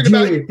been talking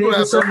about you. Thank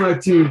you so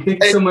much, team.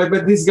 Thank you so much.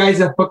 But this guy's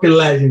a fucking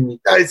legend.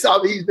 He's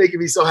making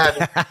me so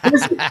happy.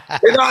 Listen,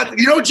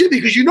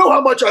 Jimmy, because you know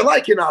how much I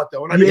like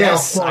Renato.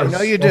 Yes, I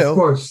know you do. Of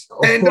course.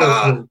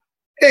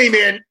 Hey,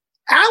 man,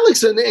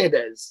 Alexander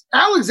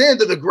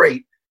the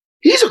Great,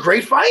 he's a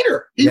great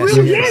fighter. He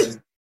really is.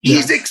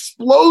 He's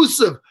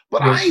explosive.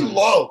 But I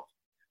love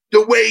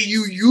the way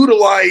you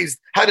utilized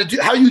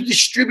how you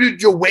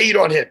distributed your weight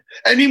on him.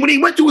 I mean, when he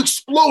went to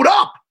explode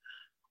up,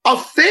 a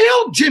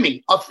failed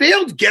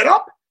get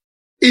up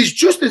is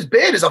just as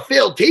bad as a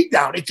failed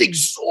takedown. It's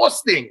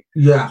exhausting.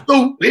 Yeah.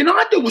 So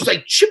Renato was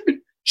like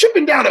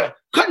cutting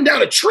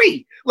down a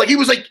tree. Like he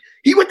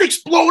went to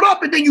explode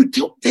up, and then you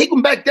take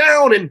him back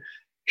down, and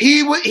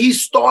he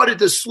started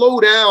to slow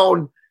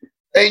down,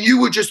 and you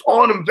were just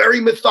on him,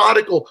 very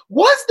methodical.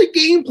 Was the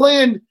game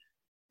plan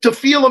to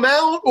feel him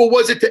out, or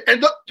was it to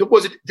end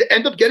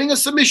up getting a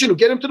submission to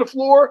get him to the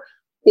floor,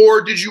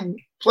 or did you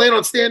plan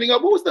on standing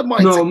up? What was the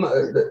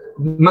mindset?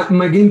 No,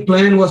 my game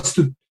plan was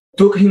to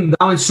take him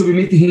down and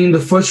submit him in the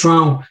first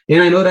round,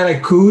 and I know that I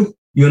could,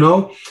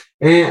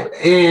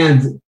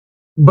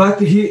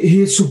 but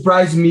he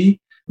surprised me,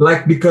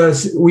 like,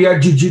 because we are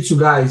jiu-jitsu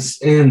guys,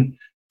 and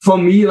for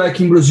me, like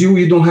in Brazil,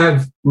 we don't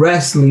have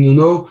wrestling,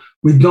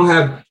 we don't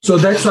have, so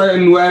that's why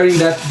I'm wearing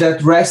that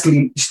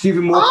wrestling Steve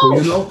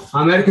Moko,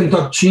 American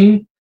Top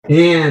Team,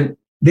 and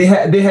they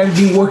have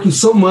been working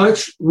so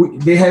much.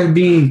 They have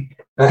been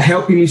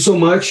helping me so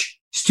much.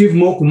 Steve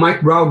Moko,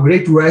 Mike Brown,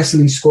 great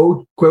wrestling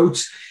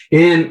coach,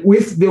 and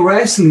with the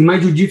wrestling, my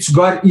jiu-jitsu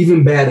got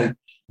even better.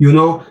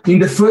 In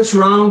the first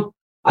round,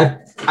 I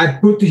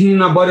put him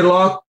in a body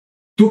lock,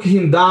 took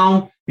him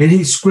down, and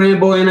he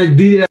scrambled, and I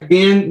did it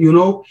again,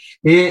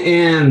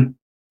 and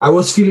I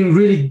was feeling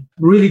really,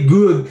 really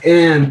good.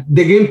 And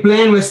the game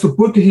plan was to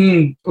put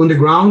him on the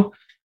ground,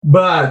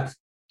 but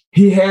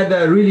he had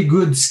a really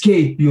good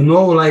escape,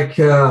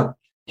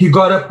 he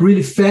got up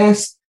really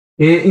fast.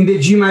 And in the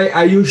gym,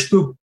 I used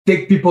to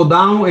take people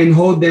down and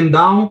hold them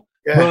down,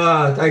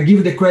 but I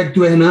give the credit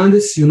to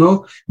Hernandez,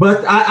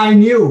 But I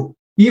knew,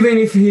 even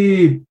if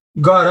he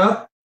got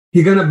up,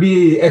 he's gonna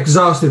be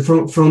exhausted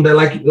from the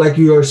like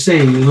you were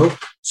saying,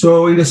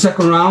 So in the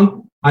second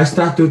round, I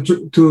started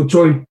to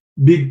throw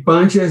big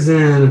punches,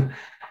 and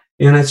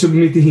I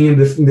submitted him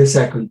in the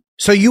second.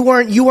 So you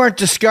weren't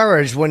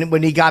discouraged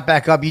when he got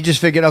back up. You just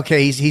figured,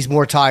 okay, he's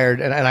more tired,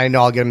 and I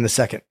know I'll get him in the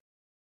second.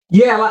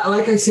 Yeah,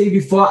 like I said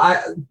before,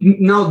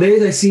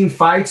 nowadays I see in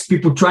fights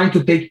people trying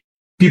to take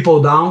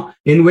people down,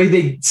 and when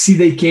they see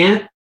they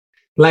can't,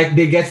 like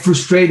they get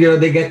frustrated or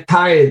they get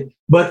tired.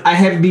 But I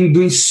have been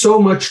doing so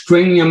much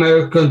training in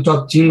American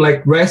Top Team,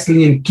 like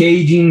wrestling and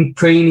caging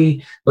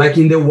training, like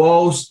in the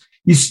walls.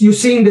 You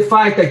see in the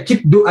fight, I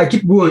keep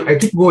going. I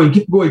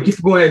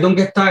don't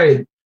get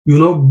tired.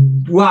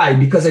 Why?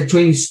 Because I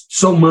train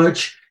so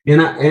much,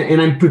 and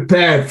I'm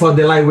prepared for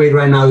the lightweight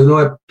right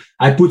now.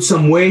 I put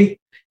some weight,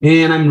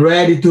 and I'm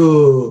ready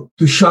to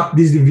shock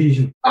this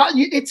division.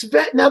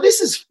 Now this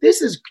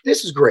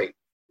is great,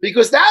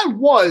 because that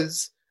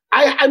was.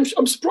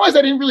 I'm surprised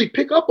I didn't really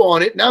pick up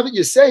on it. Now that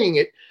you're saying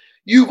it,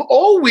 you've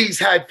always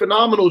had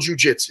phenomenal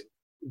jiu-jitsu,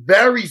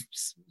 very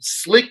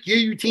slick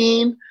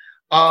guillotine,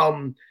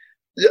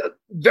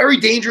 very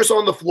dangerous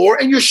on the floor,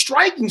 and your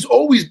striking's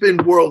always been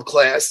world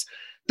class.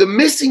 The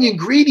missing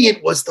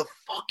ingredient was the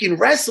fucking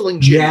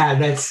wrestling gym. Yeah,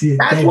 that's it.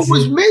 That's what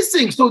was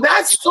missing. So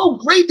that's so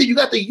great that you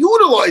got to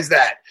utilize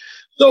that.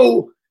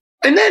 So,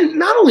 and then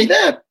not only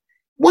that,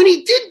 when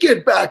he did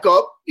get back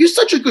up, you're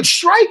such a good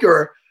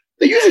striker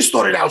that you just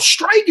started out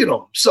striking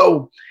him.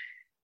 So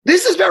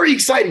this is very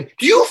exciting.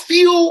 Do you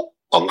feel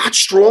a lot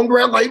stronger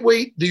at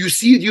lightweight? Do you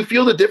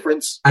feel the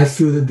difference? I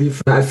feel the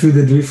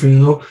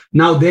difference.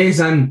 Nowadays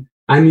I'm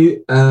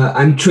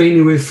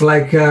training with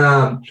like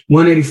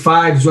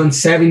 185s,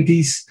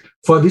 170s.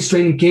 For this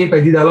training camp, I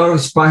did a lot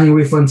of sparring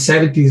with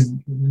 170s,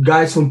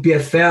 guys from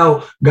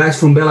PFL, guys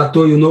from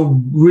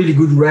Bellator, really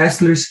good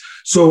wrestlers.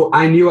 So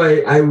I knew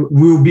I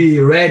will be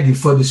ready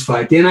for this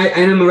fight. And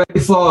I'm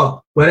ready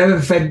for whatever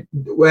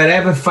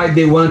fight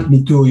they want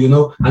me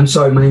to, I'm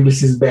sorry, my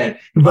English is bad.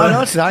 But,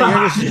 no, it's not. Your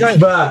English is good.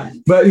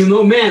 But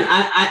man,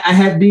 I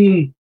have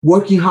been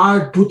working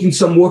hard, putting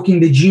some work in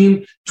the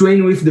gym,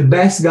 training with the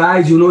best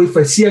guys. If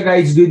I see a guy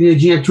is good in the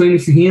gym, I train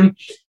with him.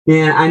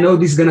 And I know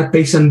this is going to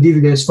pay some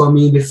dividends for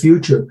me in the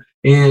future.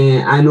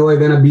 And I know I'm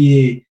going to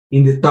be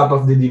in the top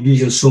of the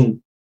division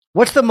soon.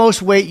 What's the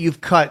most weight you've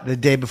cut the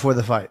day before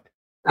the fight?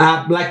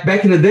 Like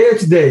back in the day or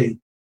today?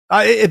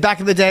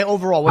 Back in the day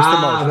overall, what's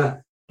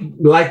the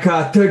most? Like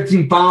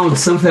 13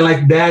 pounds, something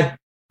like that.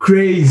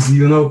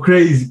 Crazy,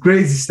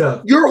 crazy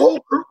stuff. Your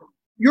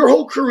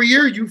whole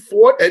career, you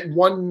fought at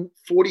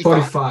 145?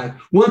 45.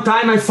 One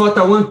time I fought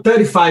at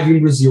 135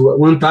 in Brazil.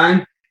 One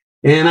time.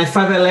 And I'm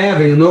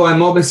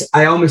 5'11",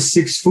 I almost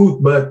 6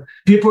 foot, but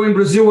people in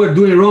Brazil were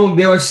doing wrong.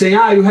 They were saying,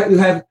 you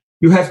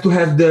have to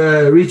have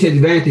the reach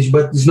advantage,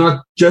 but it's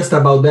not just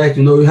about that.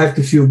 You have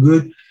to feel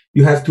good.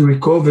 You have to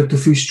recover to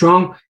feel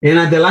strong. And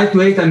at the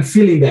lightweight, I'm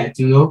feeling that,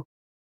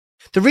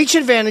 The reach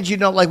advantage,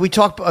 like we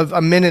talked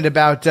a minute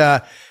about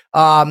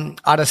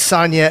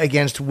Adesanya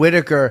against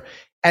Whitaker.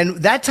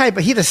 And that type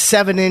of, he had a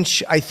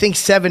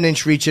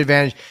 7-inch reach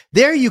advantage.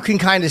 There you can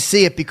kind of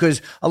see it,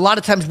 because a lot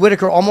of times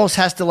Whitaker almost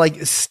has to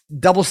like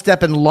double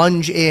step and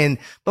lunge in.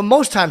 But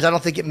most times I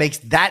don't think it makes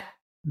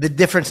the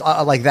difference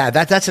like that.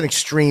 That's an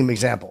extreme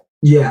example.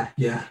 Yeah.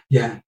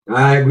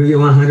 I agree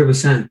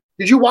 100%.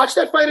 Did you watch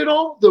that fight at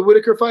all? The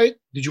Whitaker fight?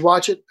 Did you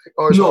watch it?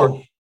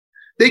 No.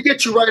 They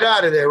get you right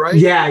out of there, right?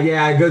 Yeah.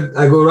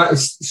 I go right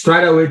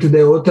straight away to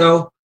the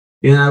hotel.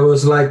 And I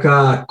was like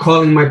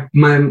calling my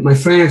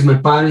friends, my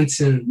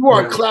parents. And you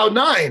were on cloud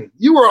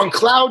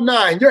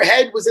nine. Your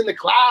head was in the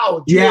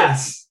clouds.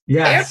 Yes.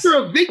 After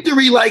a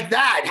victory like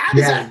that, how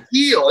does that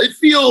feel? It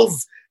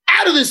feels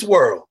out of this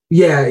world.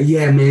 Yeah,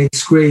 man.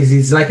 It's crazy.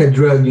 It's like a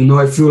drug,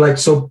 I feel like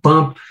so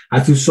pumped.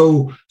 I feel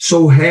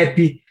so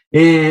happy.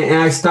 and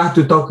I start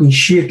to talking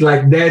shit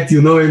like that,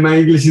 you know, and my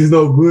English is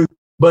no good,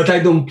 but I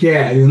don't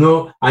care, you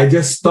know. I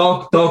just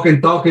talk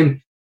and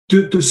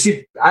to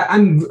see.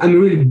 I'm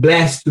really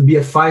blessed to be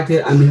a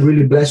fighter. I'm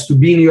really blessed to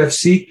be in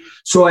UFC.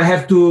 So I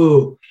have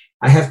to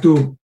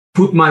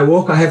put my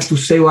work. I have to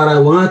say what I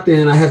want,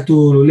 and I have to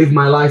live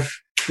my life.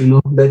 You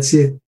know, that's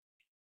it.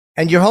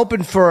 And you're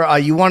hoping for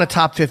you want a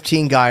top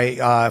 15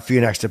 guy for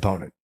your next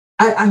opponent.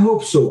 I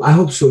hope so.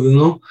 You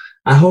know,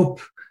 I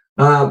hope.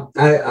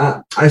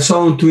 I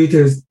saw on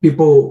Twitter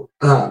people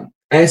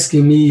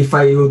asking me if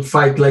I would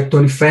fight like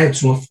Tony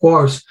Ferguson. Of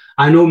course,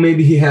 I know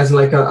maybe he has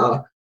like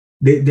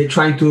they're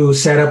trying to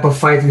set up a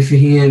fight with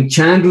him and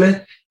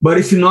Chandler. But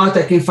if not,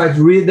 I can fight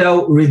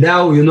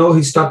Riddell. You know,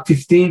 he's top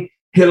 15.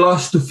 He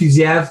lost to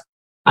Fiziev.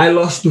 I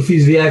lost to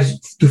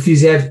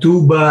Fiziev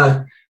too,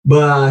 but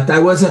I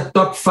was a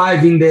top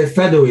 5 in the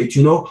featherweight.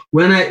 You know,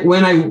 when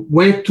I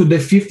went to the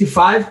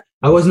 55,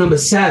 I was number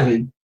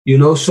 7. You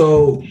know,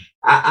 so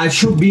I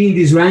should be in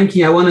this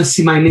ranking. I want to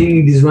see my name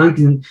in this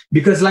ranking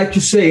because, like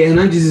you say,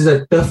 Hernandez is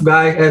a tough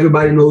guy.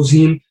 Everybody knows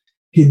him.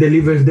 He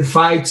delivers the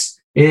fights,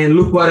 and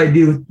look what I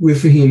did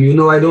with him. You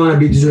know, I don't want to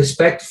be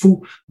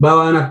disrespectful,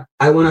 but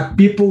I want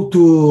people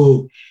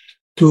to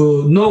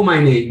know my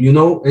name. You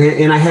know,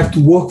 and I have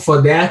to work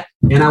for that.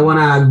 And I want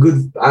a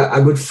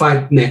good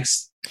fight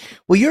next.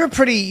 Well, you're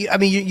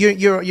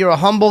you're a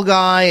humble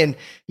guy, and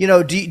you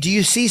know, do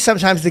you see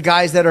sometimes the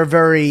guys that are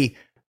very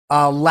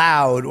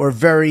loud or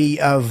very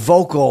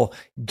vocal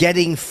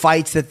getting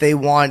fights that they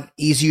want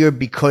easier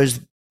because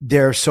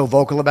they're so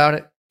vocal about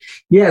it?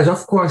 Yes,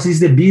 of course,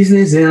 it's the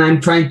business, and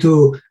I'm trying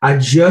to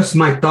adjust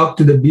my talk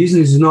to the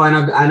business. You know,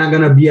 I'm not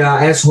gonna be an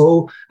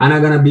asshole. I'm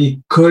not gonna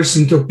be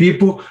cursing to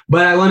people,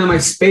 but I want my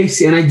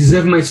space, and I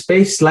deserve my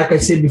space. Like I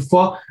said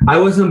before, I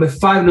was number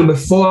 5, number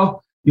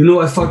 4. You know,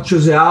 I fought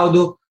Jose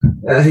Aldo.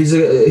 He's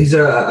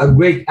a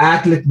great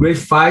athlete, great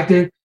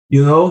fighter.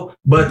 You know,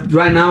 but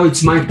right now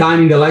it's my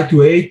time in the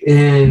lightweight,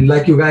 and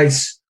like you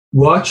guys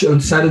watch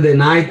on Saturday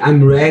night,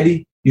 I'm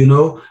ready. You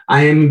know,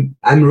 I'm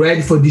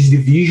ready for this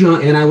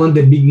division, and I want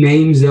the big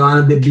names. I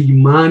want the big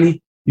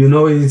money. You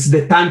know, it's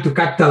the time to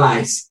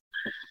capitalize.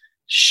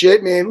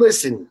 Shit, man.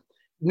 Listen,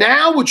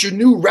 now with your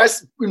new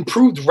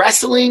improved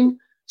wrestling,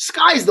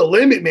 sky's the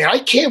limit, man. I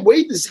can't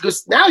wait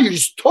because now you're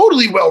just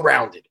totally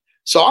well-rounded.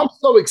 So I'm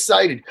so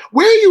excited.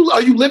 Where are you?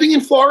 Are you living in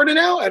Florida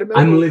now?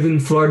 I'm living in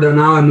Florida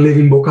now. I'm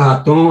living in Boca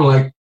Raton.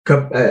 Like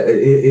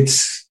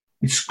it's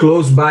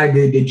close by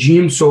the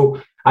gym.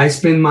 So I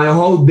spend my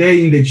whole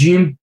day in the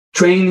gym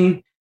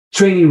training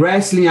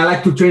wrestling. I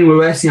like to train with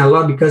wrestling a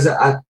lot because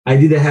I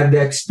didn't have the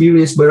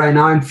experience. But right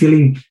now I'm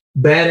feeling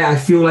better. I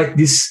feel like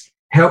this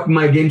helped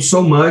my game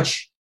so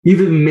much,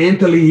 even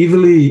mentally,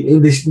 even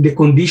in the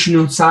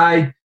conditioning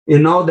side.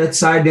 And all that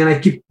side, then I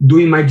keep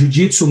doing my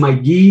jiu-jitsu, my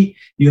gi,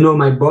 you know,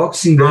 my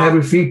boxing,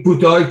 everything,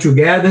 put all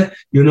together,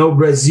 you know,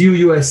 Brazil,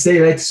 USA,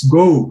 let's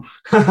go.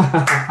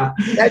 How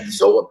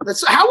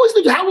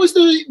was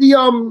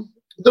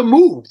the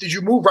move? Did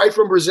you move right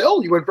from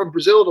Brazil? You went from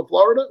Brazil to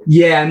Florida?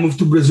 Yeah, I moved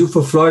to Brazil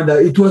for Florida.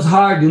 It was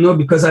hard, you know,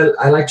 because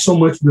I like so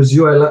much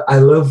Brazil. I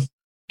love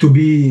to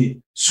be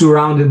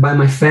surrounded by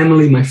my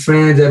family, my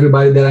friends,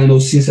 everybody that I know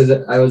since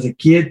I was a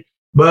kid.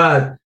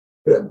 But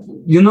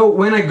you know,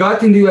 when I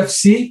got in the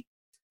UFC,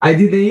 I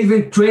didn't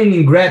even train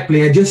in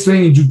grappling. I just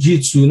trained in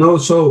jiu-jitsu, you know.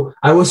 So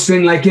I was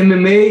training like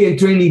MMA and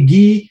training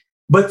gi,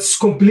 but it's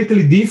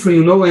completely different,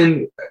 you know.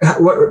 And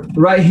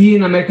right here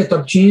in America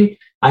Top Team,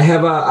 I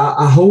have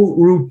a whole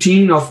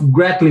routine of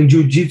grappling,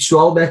 jiu-jitsu,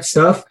 all that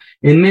stuff.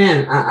 And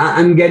man,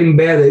 I'm getting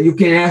better. You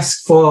can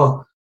ask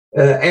for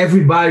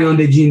everybody on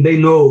the gym. They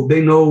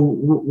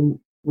know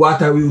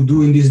what I will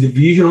do in this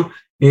division.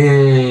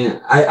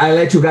 And I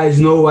let you guys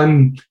know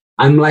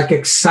I'm like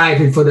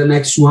excited for the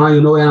next one,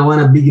 you know, and I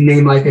want a big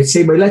name, like I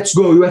say, but let's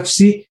go.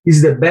 UFC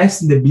is the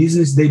best in the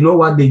business. They know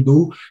what they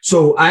do.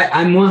 So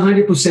I'm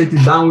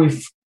 100% down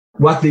with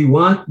what they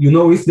want. You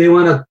know, if they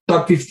want a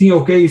top 15,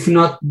 okay. If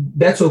not,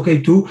 that's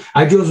okay too.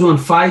 I just want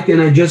to fight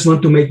and I just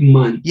want to make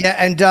money. Yeah.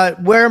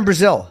 And where in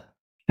Brazil?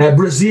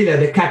 Brasilia,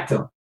 the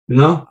capital, you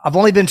know? I've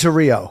only been to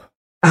Rio.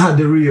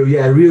 The Rio.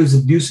 Yeah. Rio is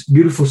a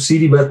beautiful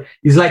city, but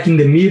it's like in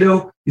the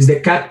middle. It's the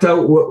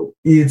capital.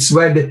 It's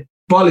where the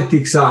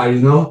politics are, you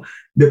know,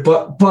 the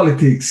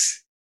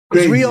politics.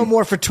 Crazy. Is Rio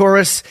more for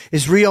tourists?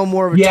 Is Rio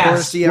more of a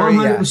touristy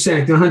area?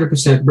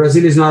 100%.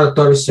 Brazil is not a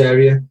tourist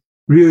area.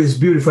 Rio is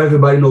beautiful.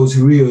 Everybody knows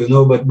Rio, you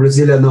know, but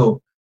Brasilia,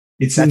 no.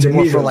 That's in the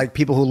more middle. for like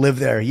people who live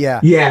there. Yeah.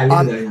 Yeah,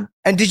 live there, yeah.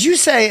 And did you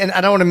say, and I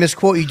don't want to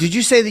misquote you, did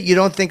you say that you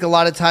don't think a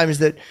lot of times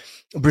that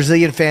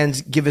Brazilian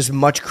fans give as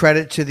much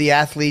credit to the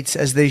athletes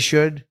as they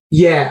should?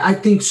 Yeah, I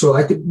think so.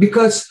 I think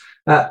because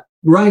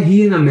right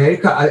here in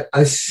America,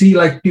 I see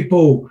like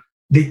people,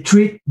 they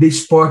treat the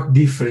sport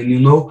different, you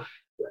know.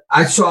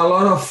 I saw a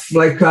lot of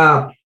like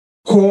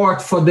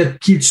court for the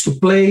kids to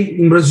play.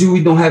 In Brazil,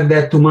 we don't have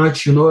that too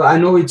much, you know. I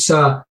know it's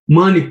a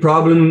money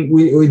problem.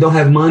 We don't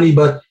have money,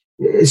 but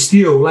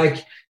still,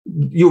 like,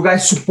 you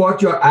guys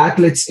support your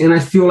athletes. And I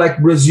feel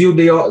like Brazil,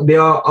 they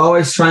are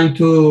always trying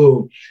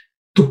to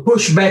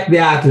push back the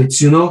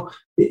athletes, you know.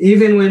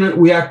 even when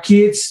we are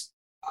kids,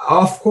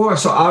 of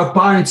course, our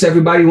parents,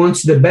 everybody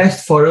wants the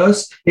best for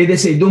us. And they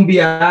say, don't be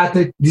an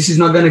athlete. This is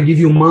not going to give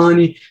you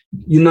money.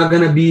 You're not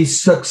going to be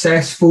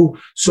successful.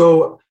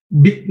 So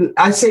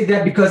I say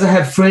that because I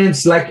have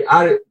friends like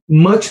are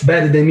much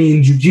better than me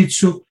in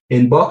jiu-jitsu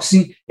and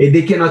boxing, and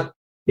they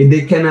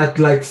cannot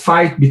like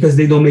fight because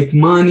they don't make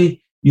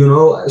money, you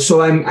know.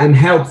 So I'm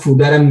helpful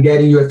that I'm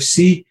getting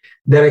UFC,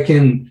 that I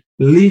can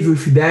live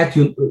with that,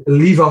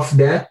 live off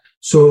that.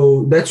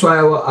 So that's why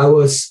I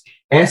was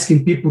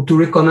asking people to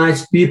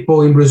recognize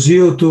people in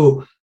Brazil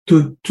to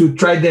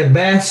try their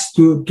best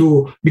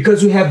to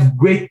because we have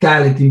great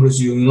talent in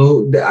Brazil, you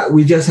know.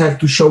 We just have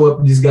to show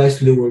up these guys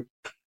to the world.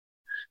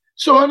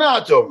 So,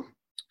 Renato,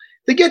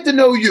 to get to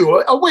know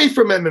you away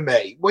from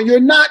MMA, when you're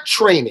not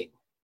training,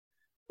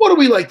 what do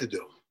we like to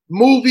do?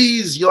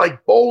 Movies? You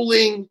like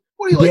bowling?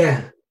 What do you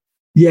like?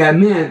 Yeah,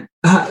 man.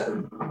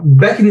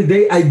 Back in the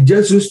day, I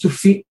just used to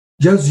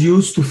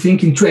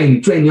think in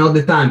training all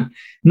the time.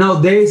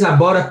 Nowadays, I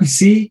bought a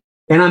PC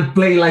and I'm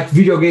playing like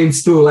video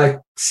games too, like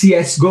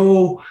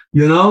CS:GO,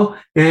 you know,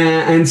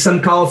 and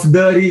some Call of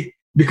Duty,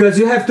 because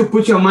you have to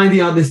put your mind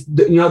in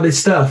all this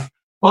stuff.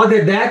 Other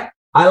than that,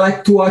 I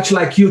like to watch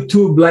like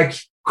YouTube, like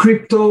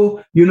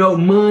crypto, you know,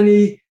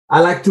 money. I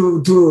like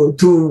to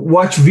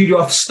watch video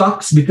of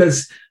stocks,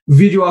 because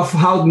video of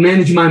how to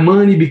manage my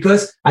money,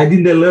 because I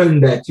didn't learn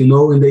that, you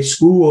know, in the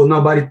school, or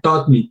nobody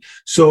taught me.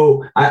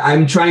 So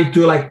I'm trying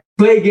to like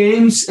play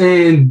games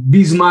and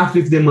be smart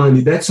with the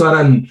money. That's what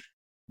I'm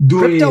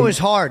doing.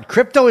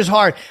 Crypto is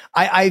hard.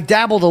 I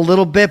dabbled a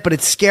little bit, but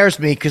it scares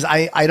me because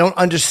I don't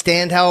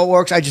understand how it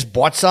works. I just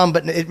bought some,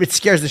 but it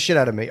scares the shit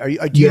out of me.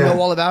 Do you know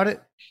all about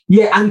it?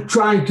 Yeah, I'm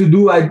trying to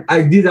do.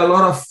 I did a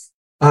lot of.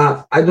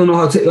 I don't know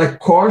how to say, like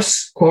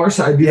course.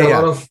 I did a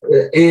lot of,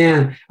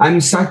 and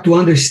I'm starting to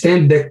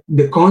understand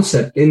the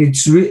concept, and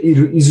it's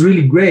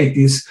really great.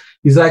 It's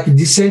like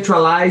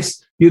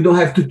decentralized. You don't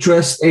have to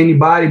trust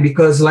anybody,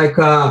 because like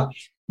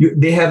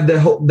they have the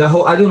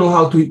whole. I don't know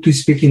how to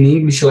speak in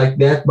English like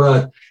that,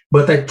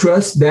 but I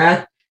trust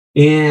that,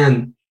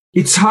 and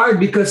it's hard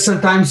because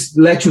sometimes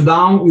let you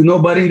down, you know.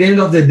 But in the end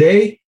of the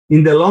day,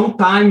 in the long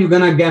time, you're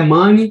gonna get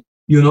money,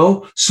 you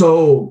know.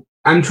 So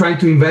I'm trying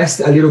to invest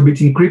a little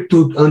bit in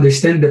crypto, to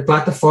understand the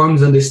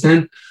platforms,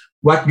 understand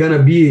what's going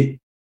to be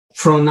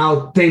from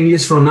now, 10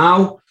 years from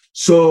now.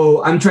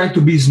 So I'm trying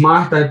to be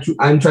smart.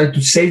 I'm trying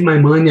to save my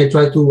money. I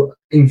try to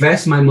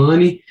invest my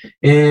money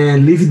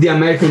and live the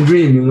American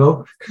dream, you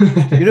know.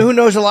 You know who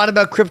knows a lot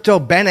about crypto?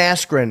 Ben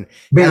Askren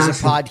has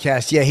a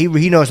podcast. Yeah,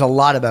 he knows a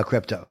lot about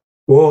crypto.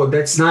 Oh,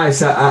 that's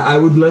nice. I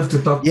would love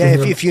to talk to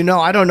him. If you know,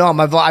 I don't know him.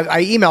 I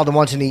emailed him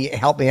once and he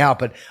helped me out,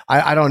 but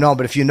I don't know him.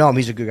 But if you know him,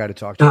 he's a good guy to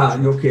talk to.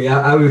 Okay,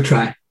 I will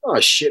try. Oh,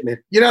 shit,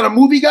 man. You're not a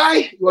movie guy?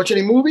 You watch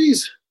any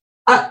movies?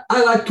 I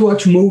like to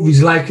watch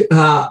movies, like,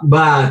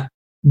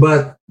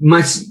 but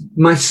my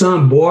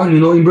son born, you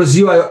know, in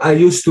Brazil, I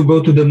used to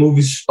go to the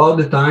movies all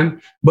the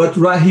time, but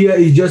right here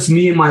it's just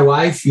me and my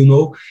wife, you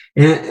know,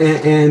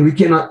 and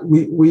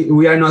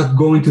we are not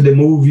going to the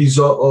movies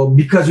or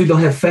because we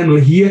don't have family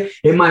here,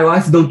 and my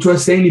wife don't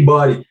trust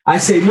anybody. I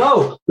say,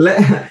 no,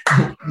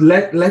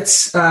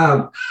 let's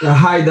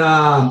hide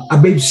a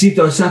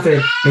babysitter or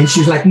something, and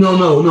she's like,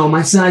 no,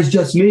 my son is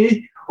just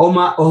me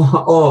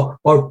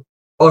or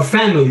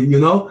family, you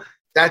know.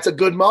 That's a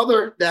good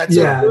mother. That's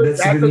a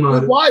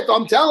good wife.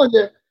 I'm telling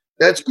you,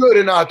 that's good.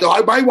 And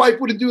my wife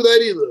wouldn't do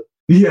that either.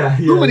 Yeah.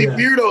 Too many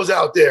weirdos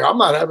out there. I'm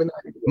not having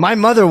that either. My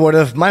mother would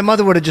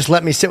have just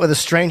let me sit with a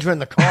stranger in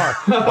the car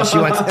while she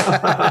went.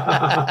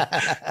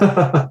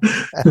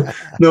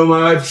 No,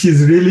 my wife,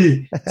 she's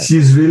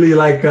really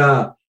like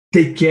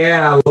take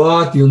care a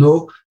lot, you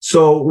know.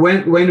 So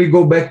when we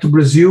go back to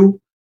Brazil,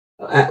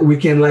 we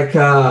can like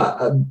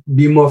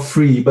be more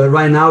free, but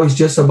right now it's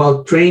just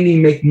about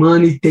training, make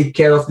money, take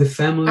care of the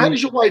family. How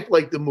does your wife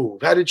like the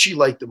move? How did she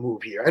like the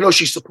move here? I know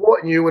she's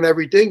supporting you and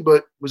everything,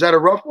 but was that a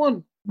rough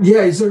one?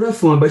 Yeah, it's a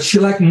rough one, but she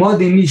like more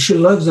than me. She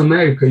loves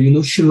America, you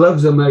know. She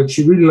loves America.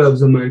 She really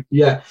loves America.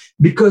 Yeah,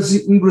 because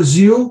in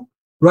Brazil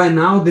right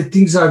now the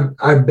things are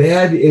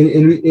bad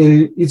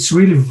and it's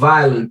really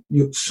violent.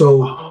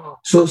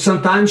 So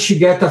sometimes she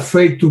gets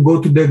afraid to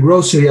go to the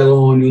grocery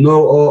alone, you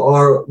know,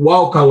 or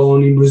walk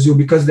alone in Brazil,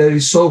 because there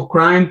is so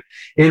crime.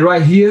 And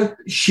right here,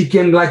 she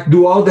can like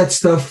do all that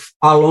stuff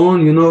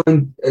alone, you know,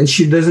 and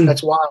she doesn't.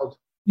 That's wild.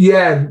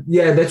 Yeah,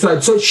 that's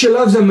right. So she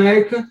loves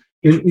America,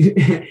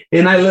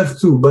 and I love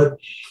too. But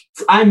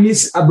I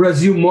miss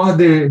Brazil more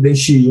than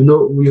she, you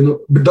know,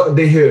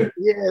 than her.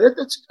 Yeah,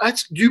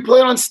 that's. Do you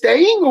plan on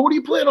staying, or what do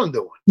you plan on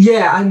doing?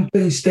 Yeah, I'm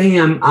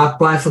staying. I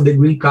apply for the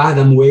green card.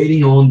 I'm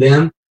waiting on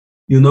them.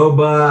 You know,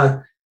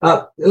 but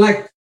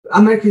like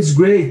America is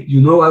great. You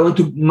know,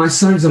 my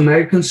son is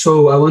American,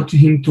 so I want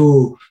him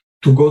to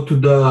go to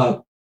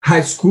the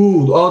high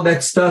school, all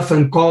that stuff,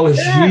 and college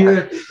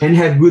here, and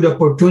have good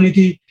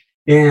opportunity.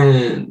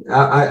 And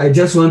I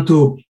just want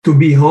to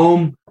be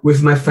home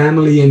with my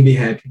family and be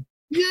happy.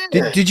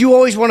 Yeah. Did you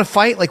always want to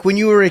fight? Like when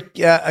you were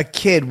a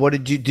kid,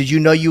 did you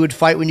know you would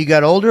fight when you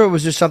got older, or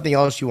was there something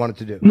else you wanted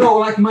to do? No,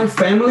 like my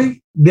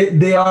family,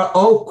 they are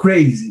all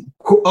crazy,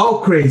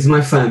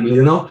 my family,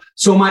 you know.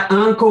 So my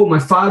uncle, my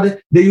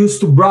father, they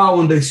used to brawl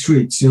on the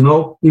streets, you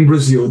know, in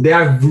Brazil. They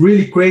are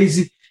really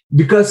crazy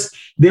because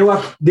they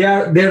like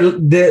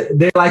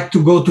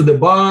to go to the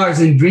bars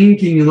and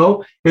drinking, you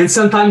know. And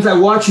sometimes I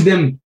watch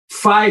them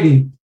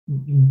fighting,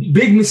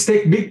 big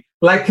mistake,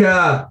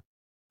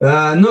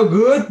 no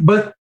good,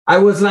 but I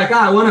was like,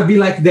 I want to be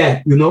like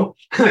that, you know.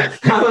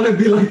 I want to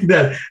be like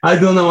that. I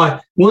don't know why.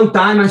 One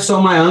time I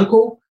saw my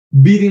uncle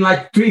beating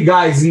like 3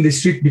 guys in the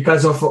street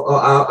because of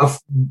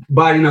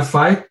bar in a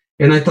fight.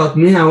 And I thought,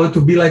 man, I want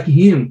to be like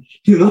him,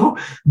 you know.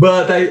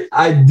 But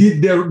I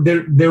did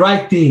the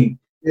right thing.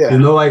 Yeah. You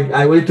know,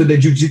 I went to the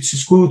jiu-jitsu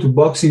school, to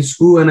boxing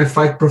school, and I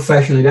fight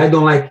professionally. I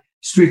don't like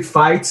street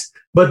fights.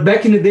 But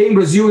back in the day in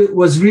Brazil, it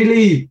was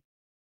really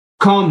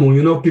common,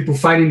 you know, people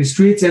fighting in the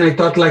streets. And I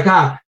thought like,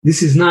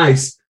 this is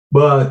nice.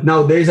 But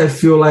nowadays I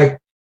feel like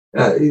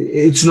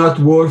it's not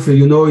worth it.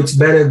 You know, it's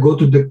better go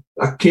to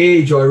a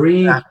cage or a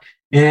ring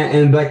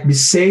and like be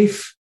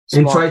safe.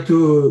 Smart.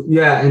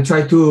 and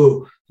try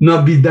to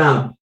not be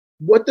down.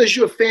 What does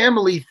your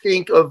family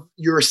think of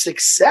your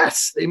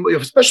success?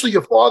 Especially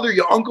your father,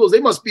 your uncles, they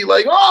must be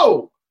like,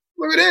 oh,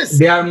 look at this.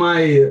 They are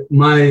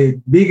my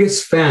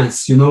biggest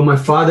fans. You know, my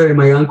father and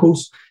my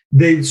uncles,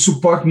 they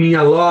support me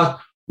a lot.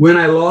 When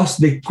I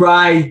lost, they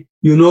cry.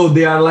 You know,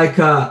 they are like,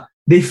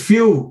 they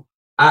feel,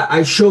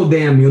 I show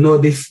them, you know,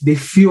 they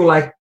feel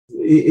like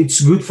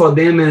it's good for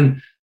them.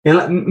 And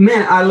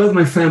man, I love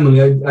my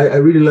family. I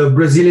really love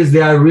Brazilians.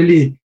 They are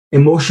really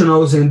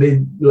emotional and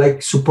they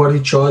like support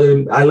each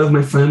other. I love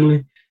my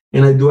family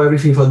and I do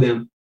everything for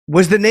them.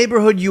 Was the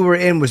neighborhood you were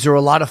in, was there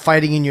a lot of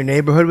fighting in your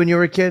neighborhood when you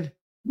were a kid?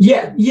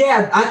 Yeah.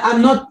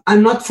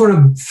 I'm not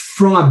from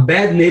a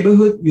bad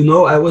neighborhood. You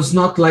know, I was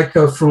not like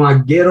from a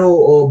ghetto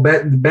or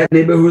bad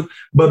neighborhood.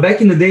 But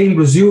back in the day in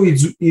Brazil,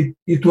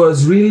 it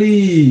was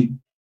really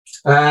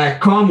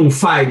common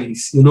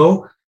fightings. You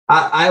know,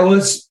 I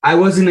was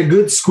in a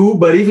good school,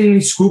 but even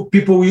in school,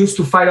 people used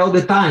to fight all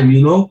the time.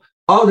 You know,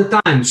 all the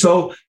time.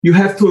 So you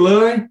have to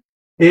learn,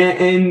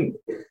 and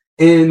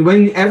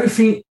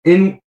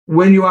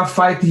when you are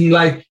fighting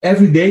like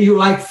every day, you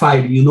like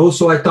fighting, you know.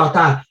 So I thought,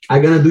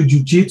 I'm gonna do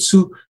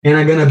jiu-jitsu and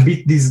I'm gonna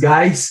beat these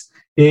guys,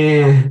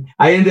 and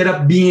I ended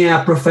up being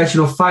a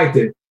professional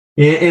fighter,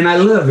 and I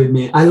love it,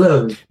 man. I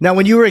love it. Now,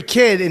 when you were a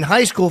kid in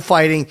high school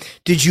fighting,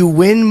 did you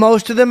win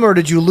most of them or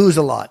did you lose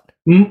a lot?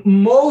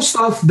 Most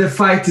of the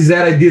fights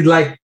that I did,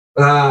 like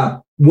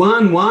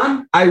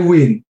 1-1, I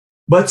win,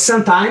 but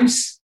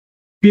sometimes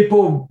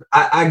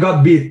I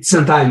got beat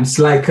sometimes,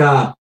 like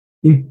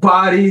in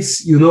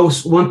parties, you know.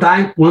 One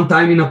time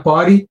in a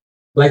party,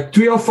 like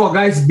 3 or 4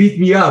 guys beat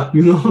me up,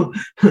 you know.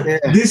 Yeah.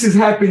 This has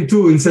happened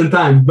too in some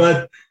time,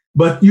 but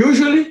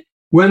usually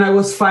when I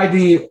was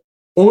fighting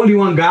only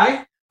one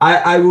guy,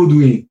 I would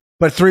win.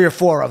 But 3 or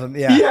 4 of them,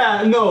 yeah.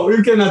 Yeah, no,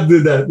 you cannot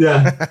do that.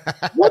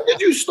 Yeah. What did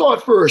you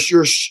start first?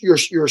 Your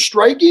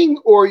striking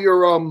or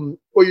your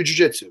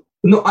jiu-jitsu?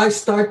 No, I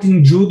started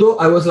in judo.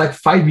 I was like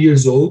 5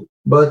 years old,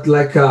 but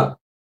like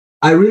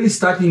I really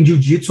started in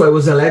jiu-jitsu. I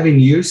was 11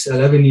 years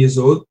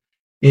old,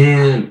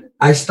 and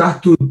I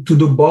started to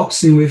do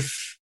boxing with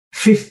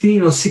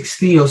 15 or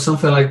 16 or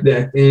something like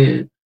that.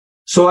 And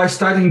so I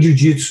started in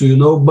jiu-jitsu, you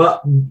know.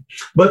 But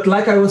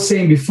like I was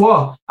saying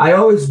before, I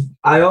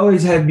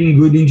always have been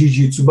good in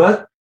jiu-jitsu.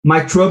 But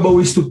my trouble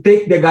is to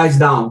take the guys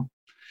down.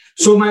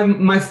 So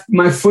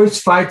my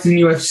first fight in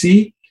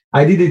UFC,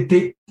 I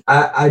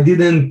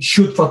didn't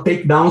shoot for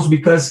takedowns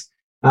because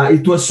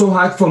it was so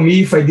hard for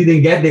me if I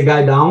didn't get the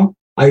guy down.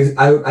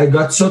 I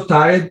got so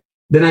tired.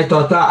 Then I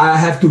thought I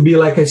have to be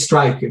like a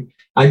striker.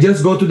 I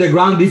just go to the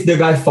ground if the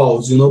guy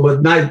falls, you know.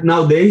 But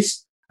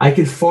nowadays, I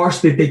can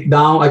force the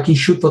takedown. I can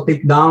shoot for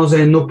takedowns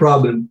and no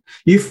problem.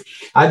 If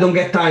I don't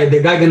get tired,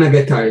 the guy gonna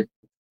get tired.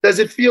 Does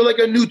it feel like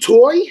a new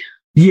toy?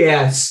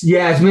 Yes,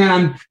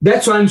 man.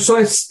 That's why I'm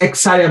so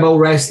excited about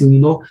wrestling,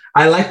 you know.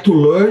 I like to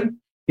learn.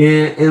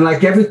 And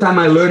like every time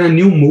I learn a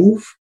new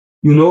move,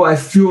 you know, I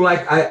feel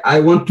like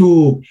I want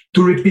to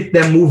repeat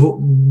that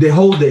move the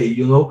whole day,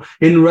 you know,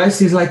 and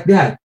wrestling is like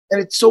that.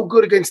 And it's so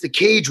good against the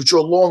cage with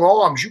your long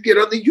arms. You get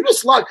on you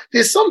just like,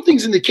 there's some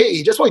things in the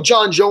cage. That's why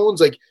John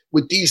Jones, like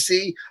with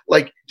DC,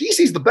 like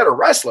DC's the better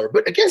wrestler,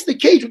 but against the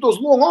cage with those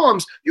long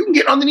arms, you can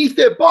get underneath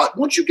their butt.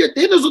 Once you get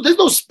there, there's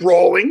no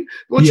sprawling.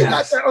 Once you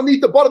got that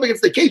underneath the butt up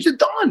against the cage, you're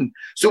done.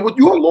 So with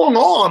your long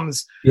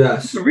arms, you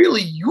can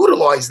really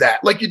utilize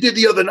that like you did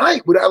the other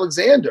night with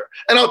Alexander.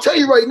 And I'll tell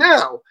you right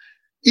now,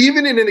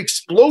 even in an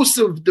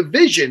explosive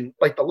division,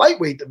 like the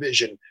lightweight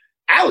division,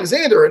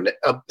 Alexander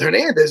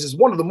Hernandez is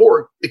one of the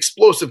more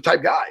explosive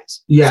type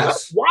guys. Yes. So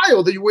that's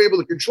wild that you were able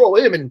to control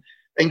him. And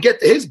and get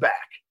to his back.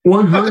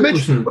 100%. Not to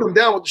mention put him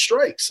down with the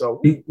strikes.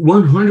 So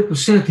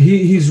 100%.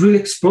 He's really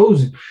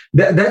explosive.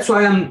 That's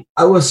why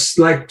I was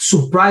like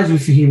surprised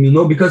with him,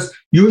 because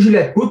usually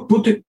I put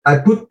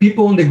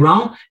people on the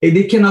ground and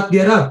they cannot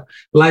get up.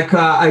 Like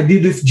I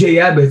did with Jay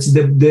Abbott,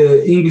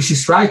 the English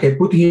striker. I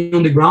put him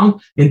on the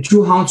ground and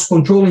 2 rounds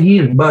controlling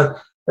him.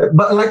 But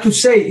like you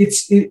say,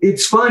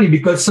 it's funny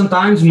because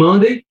sometimes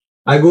Monday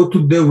I go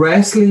to the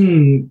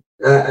wrestling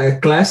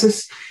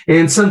classes,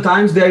 and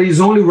sometimes there is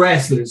only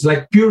wrestlers,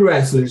 like pure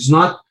wrestlers,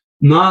 not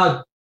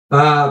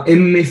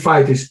MMA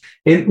fighters.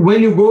 And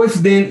when you go with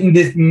them in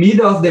the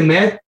middle of the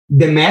mat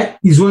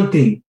is one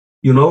thing,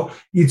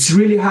 it's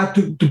really hard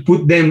to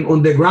put them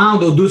on the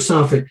ground or do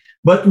something.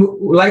 But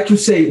like you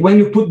say, when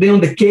you put them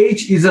on the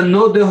cage, is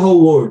another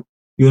whole world,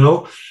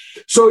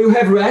 So you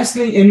have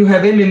wrestling and you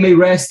have MMA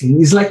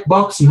wrestling. It's like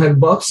boxing. You have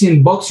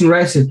boxing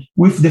wrestling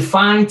with the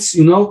fights,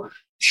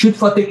 shoot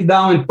for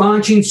takedown and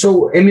punching.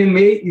 So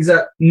MMA is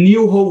a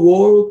new whole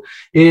world,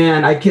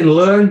 and I can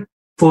learn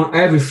from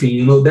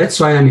everything. That's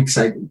why I'm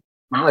excited.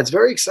 Wow, it's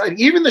very exciting.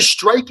 Even the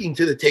striking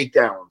to the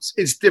takedowns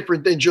is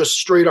different than just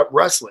straight up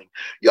wrestling.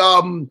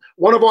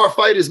 One of our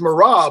fighters,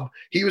 Marab,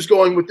 he was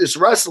going with this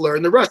wrestler,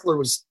 and the wrestler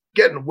was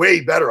getting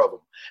way better of him.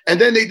 And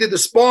then they did the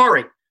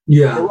sparring.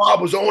 Yeah, Marab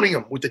was owning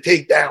him with the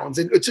takedowns,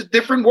 and it's a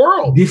different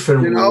world.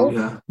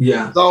 World,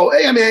 yeah. So,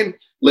 hey, man,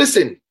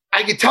 listen.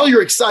 I can tell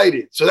you're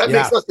excited. So that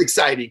makes us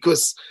excited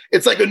because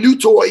it's like a new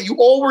toy. You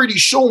already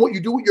shown what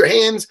you do with your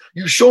hands.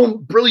 You've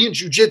shown brilliant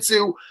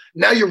jiu-jitsu.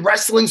 Now your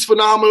wrestling's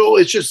phenomenal.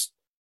 It's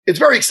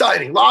very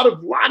exciting. A lot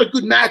of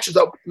good matchups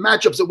at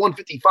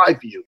 155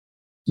 for you.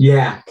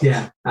 Yeah.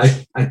 I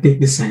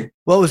think the same.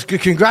 Well, it was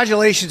good.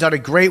 Congratulations on a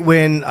great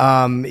win.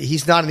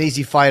 He's not an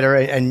easy fighter,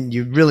 and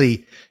you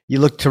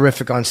looked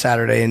terrific on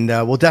Saturday. And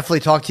we'll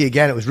definitely talk to you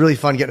again. It was really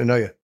fun getting to know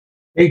you.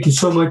 Thank you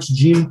so much,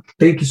 Jim.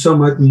 Thank you so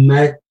much,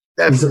 Matt.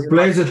 Definitely. It's a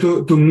pleasure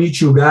to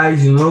meet you guys.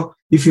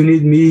 If you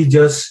need me,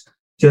 just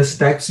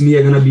text me.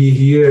 I'm gonna be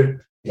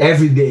here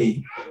every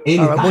day.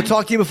 Anytime. All right, we'll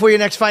talk to you before your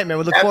next fight, man.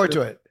 We look forward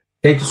to it.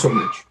 Thank you so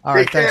much. All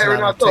right, thanks, man.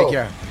 Take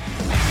care.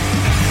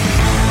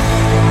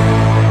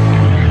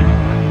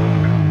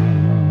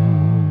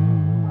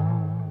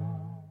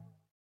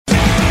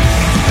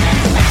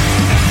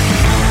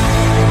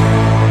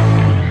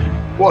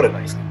 What a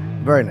nice dude.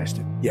 Very nice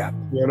dude. Yeah.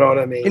 You know what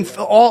I mean?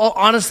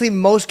 Honestly,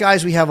 most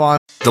guys we have on.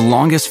 The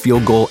longest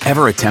field goal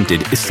ever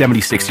attempted is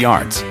 76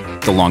 yards.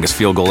 The longest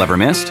field goal ever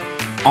missed?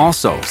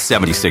 Also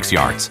 76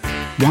 yards.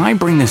 Why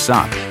bring this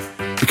up?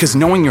 Because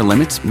knowing your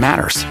limits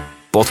matters,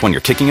 both when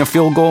you're kicking a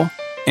field goal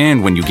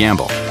and when you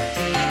gamble.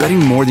 Betting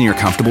more than you're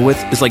comfortable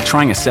with is like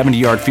trying a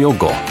 70-yard field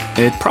goal.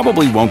 It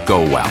probably won't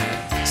go well.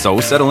 So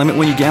set a limit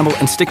when you gamble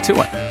and stick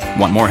to it.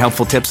 Want more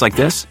helpful tips like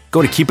this?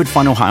 Go to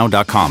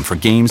keepitfunohio.com for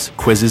games,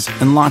 quizzes,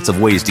 and lots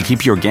of ways to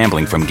keep your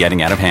gambling from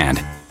getting out of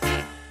hand.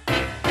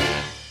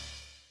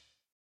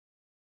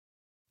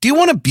 Do you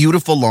want a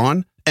beautiful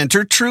lawn?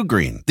 Enter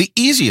TruGreen, the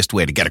easiest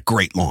way to get a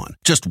great lawn.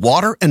 Just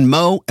water and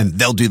mow, and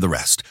they'll do the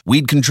rest.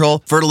 Weed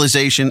control,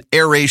 fertilization,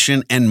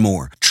 aeration, and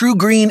more.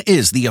 TruGreen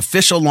is the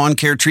official lawn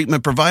care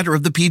treatment provider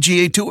of the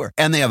PGA Tour,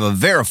 and they have a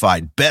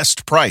verified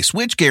best price,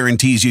 which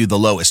guarantees you the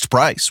lowest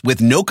price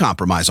with no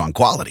compromise on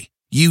quality.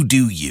 You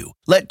do you.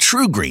 Let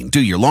TruGreen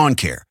do your lawn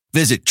care.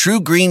 Visit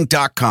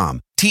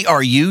TruGreen.com,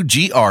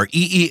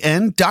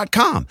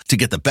 TruGreen.com to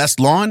get the best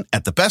lawn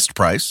at the best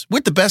price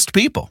with the best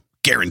people.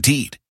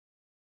 Guaranteed.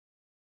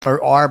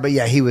 But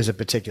yeah, he was a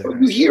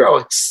particular. You hear how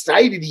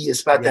excited he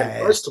is about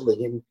that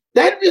wrestling, and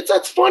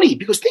that's funny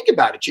because think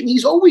about it, Jim.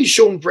 He's always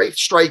shown great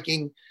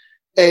striking,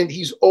 and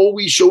he's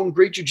always shown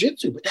great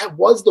jiu-jitsu, but that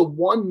was the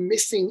one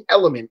missing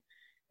element,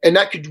 and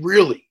that could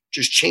really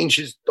just change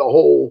the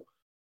whole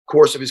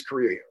course of his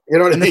career. You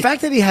know what I mean? The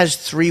fact that he has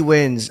 3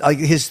 wins, like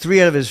his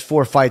 3 out of his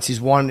 4 fights,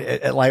 he's won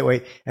at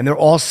lightweight, and they're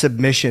all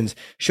submissions,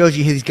 shows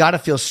you he's got to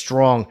feel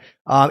strong.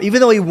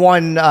 Even though he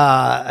won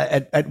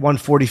at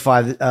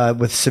 145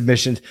 with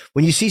submissions,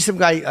 when you see some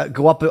guy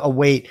go up a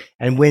weight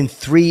and win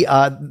 3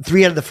 out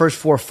of the first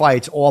 4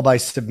 fights all by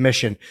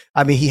submission,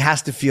 I mean, he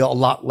has to feel a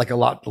lot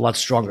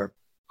stronger.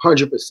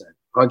 100%.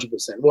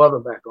 We'll have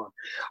him back on.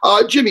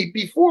 Jimmy,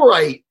 before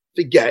I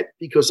forget,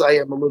 because I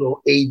am a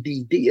little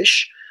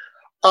ADD-ish,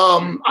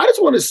 I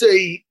just want to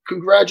say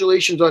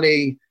congratulations on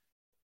a.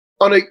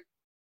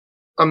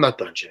 I'm not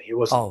done, Jimmy. It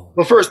wasn't. Oh.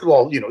 Well, first of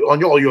all,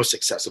 on all your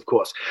success, of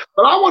course.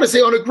 But I want to say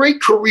on a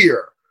great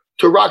career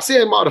to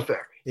Roxanne Modafferi.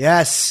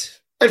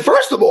 Yes. And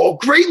first of all,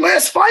 great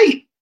last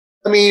fight.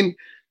 I mean,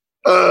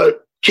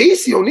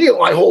 Casey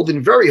O'Neill, I hold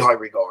in very high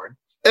regard.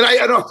 And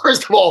I know,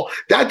 first of all,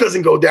 that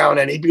doesn't go down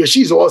any because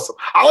she's awesome.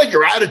 I like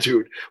your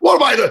attitude.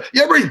 What am I?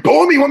 You ever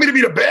booing me? You want me to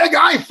be the bad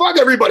guy? Fuck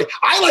everybody.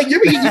 I like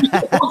you.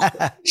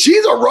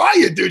 She's a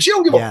riot, dude. She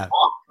don't give a fuck.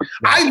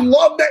 I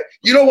love that.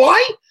 You know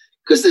why?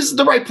 Because this is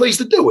the right place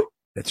to do it.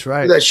 That's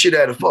right. Do that shit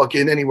out of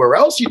fucking anywhere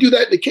else. You do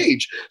that in the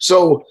cage.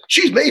 So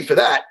she's made for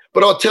that.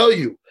 But I'll tell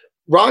you,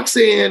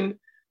 Roxanne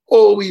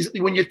always,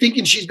 when you're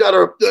thinking she's got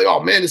her, oh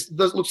man, this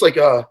looks like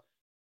a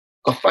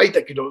fight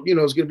that could,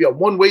 is going to be a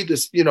one-way,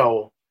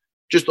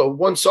 just a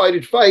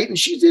one-sided fight, and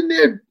she's in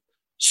there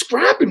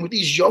scrapping with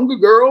these younger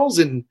girls,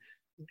 and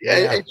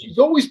she's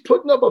always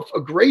putting up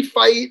a great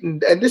fight.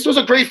 And this was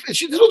a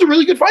this was a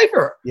really good fight for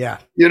her. Yeah,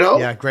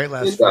 great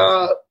last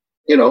fight.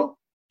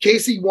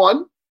 Casey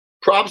won.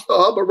 Props to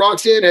her, but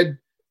Roxanne had,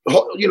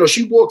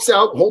 she walks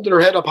out holding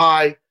her head up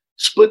high,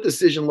 split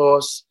decision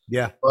loss.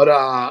 Yeah.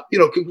 But,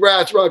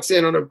 congrats,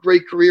 Roxanne, on a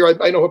great career.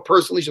 I know her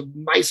personally. She's a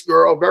nice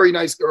girl, very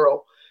nice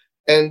girl.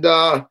 And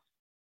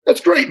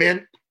that's great,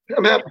 man.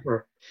 I'm happy for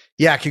her.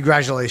 Yeah,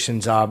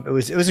 congratulations. It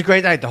was a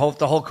great night. The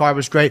whole card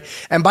was great.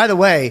 And by the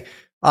way,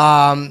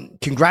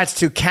 congrats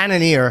to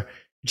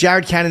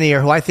Jared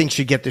Cannonier, who I think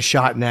should get the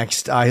shot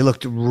next. He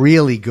looked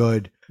really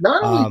good.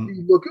 Not only did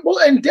he look good, well,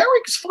 and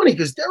Derek is funny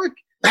because Derek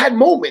had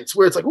moments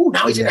where it's like, oh,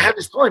 now he's going to have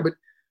his time. But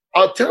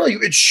I'll tell you,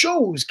 it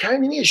shows,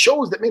 Cannonier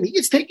shows that, man, he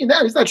gets taken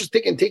down. He's not just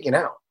taken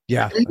out.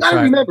 Yeah. And you got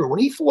to remember, when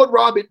he fought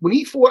Robert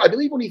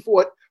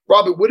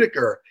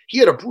Whittaker, he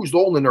had a bruised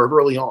ulnar nerve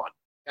early on.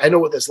 I know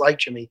what that's like,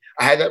 Jimmy.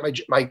 I had that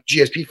my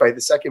GSP fight,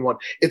 the second one.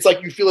 It's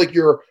like you feel like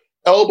you're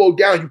elbow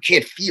down, you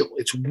can't feel.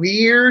 It's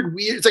weird.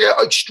 It's like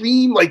an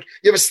extreme, like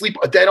you ever sleep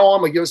a dead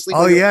arm, like you ever sleep.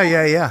 Oh, yeah.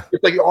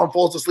 It's like your arm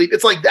falls asleep.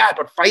 It's like that,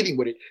 but fighting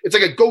with it. It's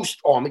like a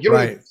ghost arm. Like you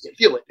don't even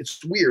feel it.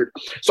 It's weird.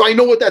 So I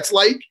know what that's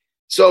like.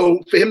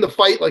 So for him to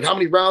fight, like how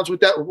many rounds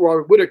with that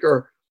Robert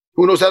Whittaker,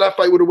 who knows how that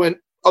fight would have went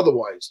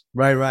otherwise.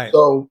 Right.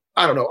 So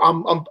I don't know.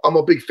 I'm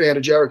a big fan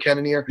of Jared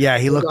Cannonier. Yeah,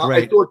 he looked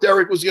great. I thought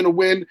Derek was going to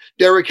win.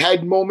 Derek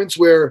had moments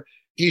where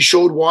he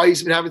showed why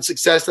he's been having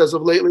success as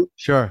of lately.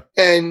 Sure.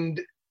 And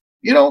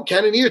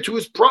Cannonier, to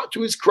his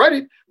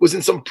credit, was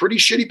in some pretty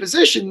shitty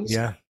positions.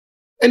 Yeah.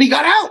 And he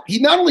got out. He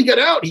not only got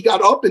out, he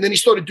got up, and then he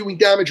started doing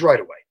damage right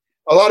away.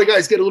 A lot of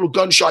guys get a little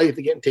gun shy if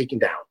they're getting taken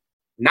down.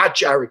 Not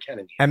Jared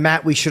Cannonier. And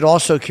Matt, we should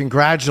also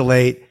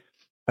congratulate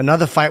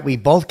another fight we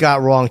both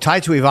got wrong. Tai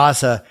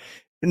Tuivasa,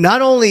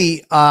 not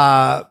only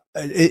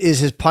is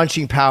his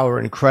punching power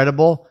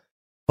incredible,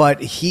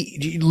 but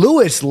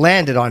Lewis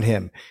landed on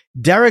him.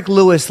 Derek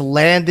Lewis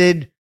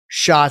landed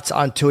shots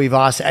on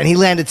Tuivasa, and he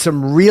landed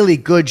some really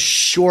good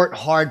short,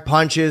 hard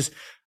punches.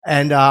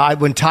 And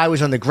when Tai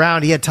was on the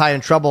ground, he had Tai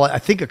in trouble, I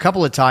think, a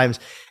couple of times,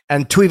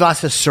 and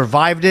Tuivasa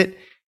survived it.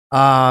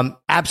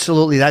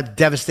 Absolutely, that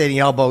devastating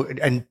elbow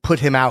and put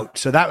him out.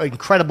 So that was an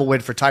incredible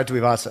win for Tai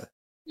Tuivasa.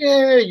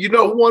 Yeah,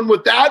 who won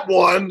with that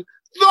one?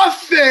 The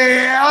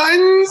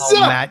fans.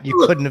 Oh, Matt,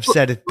 you couldn't have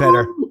said it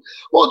better.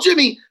 Well,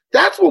 Jimmy,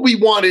 that's what we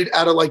wanted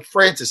out of like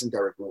Francis and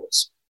Derek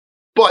Lewis.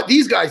 But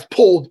these guys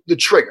pulled the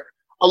trigger.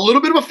 A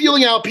little bit of a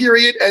feeling out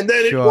period, and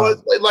then it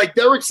was like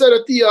Derek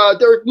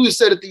Lewis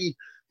said at the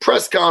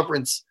press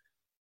conference,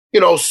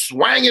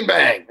 swang and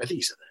bang. I think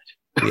he said that.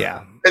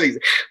 Yeah.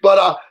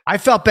 But I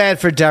felt bad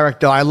for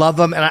Derek, though. I love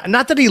him, and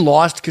not that he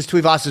lost because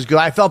Tuivasa is good.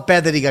 I felt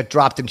bad that he got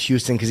dropped in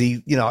Houston because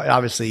he,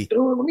 obviously.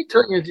 Let me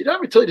tell you. Did I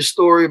ever tell you the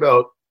story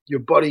about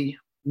your buddy,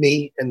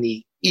 me, and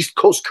the East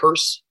Coast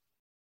curse?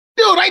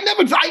 Dude,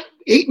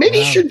 maybe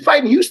he shouldn't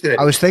fight in Houston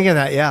anymore. I was thinking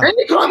that, yeah.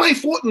 Any time I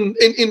fought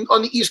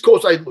on the East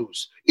Coast, I'd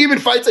lose. Even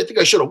fights I think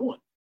I should have won.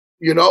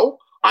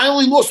 I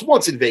only lost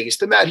once in Vegas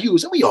to Matt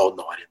Hughes, and we all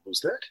know I didn't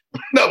lose that.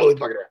 Not really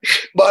fucking around.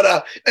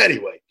 But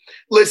anyway,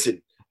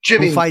 listen,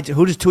 Jimmy.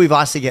 Who does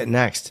Tuivasa get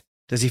next?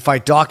 Does he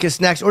fight Dawkins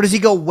next, or does he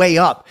go way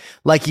up?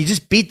 Like he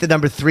just beat the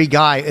number 3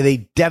 guy and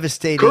they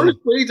devastated. Curtis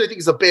Blades, I think,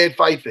 is a bad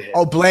fight for him.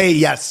 Oh, Blade,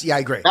 yes. Yeah, I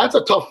agree. That's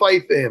a tough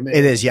fight for him, man.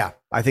 It is, yeah.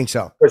 I think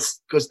so.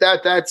 Because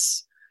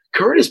that's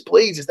Curtis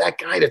Blades is that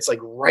guy that's like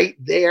right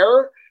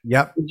there.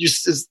 Yep.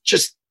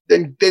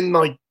 Then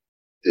like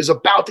is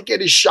about to get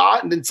his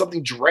shot, and then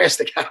something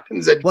drastic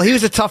happens. Well, he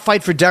was a tough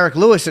fight for Derek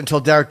Lewis until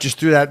Derek just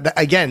threw that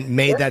again,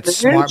 made that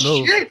smart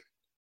move.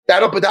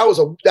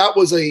 That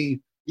was a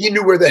he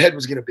knew where the head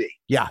was going to be.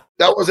 Yeah,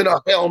 that wasn't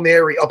a Hail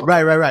Mary up.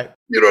 Right.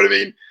 You know what I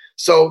mean?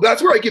 So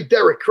that's where I give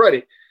Derek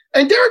credit.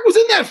 And Derek was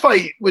in that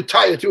fight with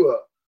Tai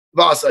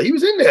Tuivasa. He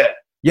was in there.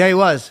 Yeah, he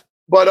was.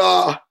 But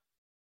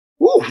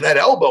that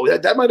elbow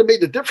that might have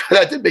made the difference.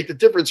 That did make the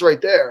difference right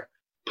there.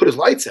 Put his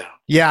lights out.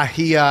 Yeah,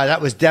 he that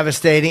was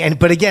devastating.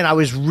 But again, I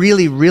was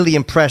really, really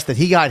impressed that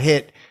he got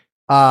hit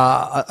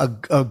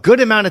a good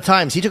amount of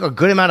times. He took a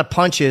good amount of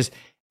punches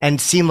and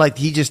seemed like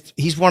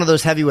he's one of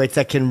those heavyweights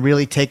that can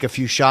really take a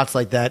few shots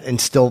like that and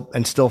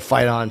still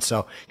fight on.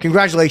 So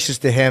congratulations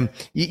to him.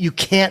 You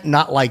can't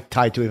not like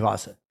Tai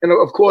Tuivasa. And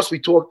of course we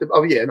talked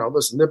about,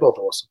 listen, they're both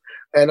awesome.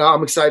 And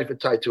I'm excited for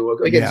Tai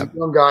Tuivasa. Again, he's a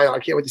young guy. I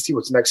can't wait to see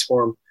what's next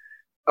for him.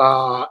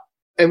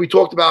 And we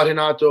talked about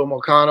Renato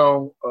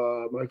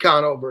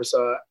Moicano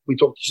versus we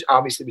talked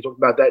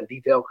about that in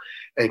detail,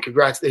 and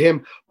congrats to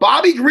him.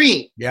 Bobby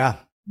Green. Yeah.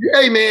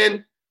 Hey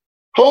man.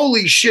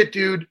 Holy shit,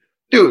 dude.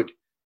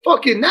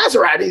 Fucking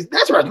Nazarat's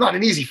not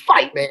an easy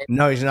fight, man.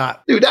 No, he's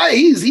not. Dude,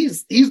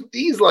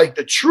 he's like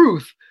the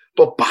truth.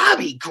 But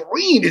Bobby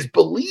Green is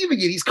believing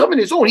it. He's coming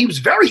his own. He was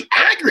very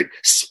accurate,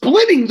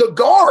 splitting the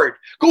guard,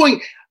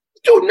 going,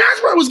 dude,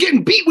 Nazarat was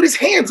getting beat with his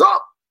hands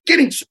up,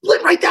 getting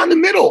split right down the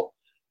middle.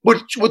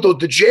 With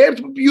the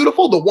jabs were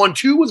beautiful. The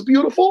 1-2 was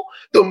beautiful.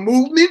 The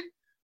movement.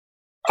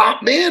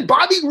 Man,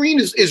 Bobby Green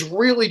is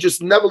really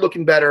just never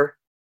looking better,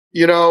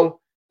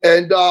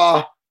 And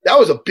that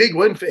was a big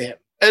win for him.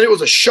 And it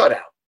was a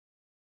shutout.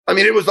 I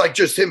mean, it was like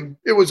just him.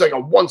 It was like a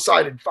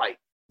one-sided fight.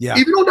 Yeah.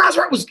 Even though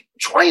Nasrat was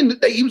trying,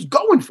 he was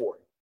going for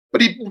it.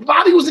 But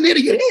Bobby wasn't there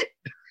to get hit.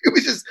 It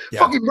was just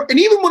fucking. And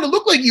even when it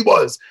looked like he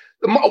was,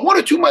 one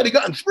or two might have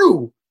gotten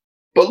through.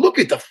 But look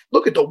at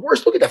the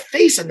worst. Look at the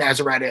face of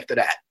Nasrat after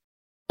that.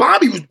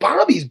 Bobby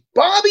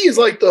is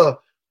like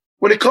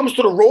when it comes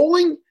to the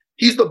rolling,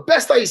 he's the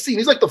best I've seen.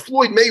 He's like the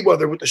Floyd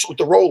Mayweather with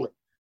the rolling.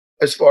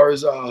 As far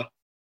as okay,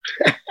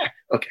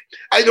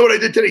 I know what I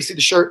did today. See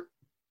the shirt.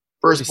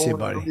 First see,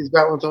 buddy.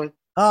 Valentine.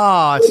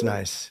 Oh, that's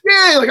nice.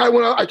 Yeah, like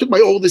I took my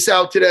oldest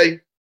out today.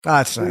 Oh,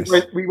 that's nice.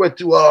 We went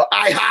to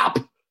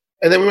IHOP,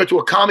 and then we went to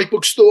a comic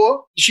book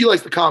store. She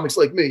likes the comics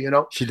like me, you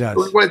know. She does.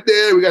 So we went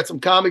there. We got some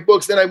comic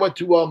books. Then I went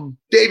to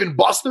Dave and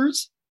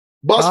Buster's.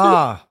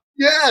 Yeah,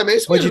 man.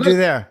 So what'd you do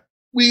there?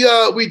 We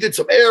did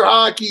some air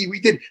hockey.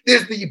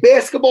 There's the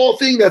basketball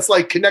thing that's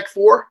like Connect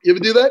Four. You ever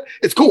do that?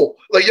 It's cool.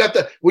 Like you have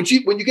to when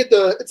you get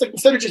it's like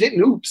instead of just hitting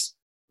hoops,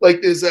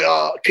 like there's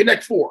a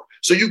Connect Four.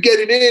 So you get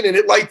it in and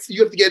it lights.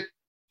 You have to get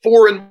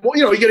 4 in.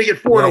 You got to get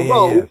 4 in a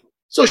row. Yeah.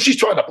 So she's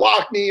trying to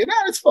block me, and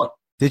it's fun.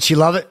 Did she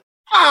love it?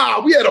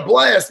 We had a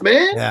blast,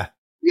 man. Yeah,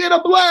 we had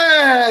a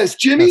blast,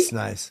 Jimmy. That's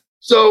nice.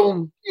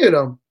 So it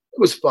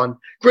was fun.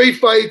 Great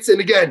fights,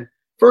 and again,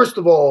 first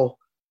of all.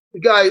 The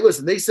guy,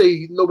 listen, they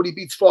say nobody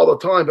beats Father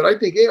Time, but I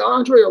think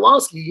Andre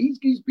Arlovsky, he's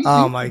beating.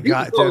 Oh, my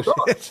God, dude.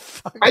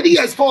 I think he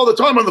has Father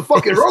Time on the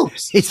fucking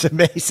ropes. He's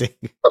amazing.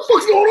 What the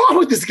fuck's going on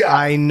with this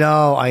guy? I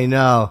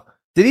know.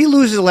 Did he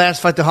lose his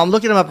last fight? I'm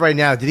looking him up right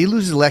now. Did he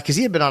lose his last? Because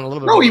he had been on a little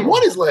bit. No, he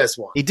won his last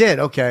one. He did?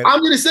 Okay. I'm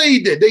going to say he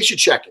did. They should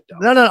check it, though.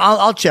 No,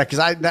 I'll check, because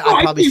I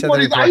probably said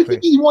that I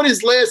think he won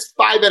his last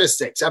 5 out of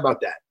 6. How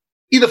about that?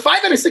 Either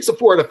 5 out of 6 or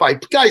 4 out of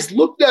 5. Guys,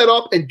 look that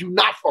up and do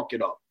not fuck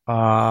it up.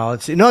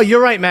 Let's see. No,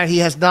 you're right, Matt. He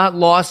has not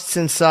lost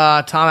since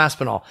Tom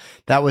Aspinall.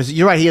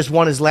 You're right. He has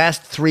won his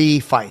last 3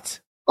 fights.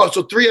 Oh,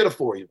 so 3 out of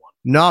 4 he won.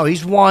 No,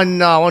 he's won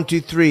 1,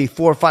 2, 3,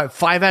 4,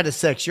 5 out of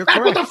 6. You're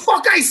correct. What the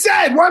fuck I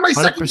said? Why am I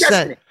second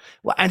guessing it?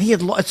 Well, and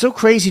it's so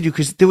crazy, dude,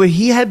 because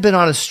he had been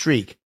on a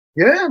streak.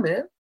 Yeah,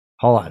 man.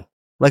 Hold on.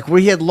 Like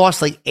where he had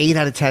lost like 8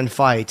 out of 10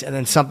 fights and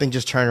then something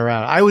just turned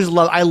around.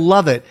 I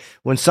love it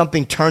when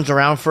something turns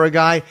around for a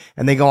guy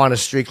and they go on a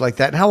streak like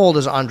that. And how old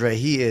is Andre?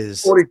 He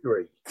is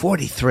 43.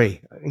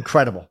 43.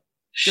 Incredible.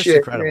 Just shit,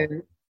 incredible.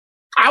 Man.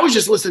 I was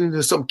just listening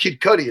to some Kid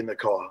Cudi in the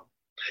car.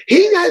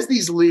 He has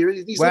these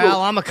lyrics.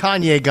 I'm a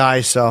Kanye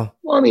guy, so.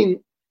 Well, I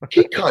mean,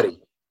 Kid Cudi.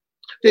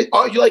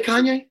 You like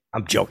Kanye?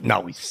 I'm joking. No,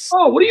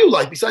 what do you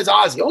like besides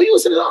Ozzy? Oh, you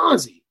listen to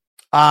Ozzy.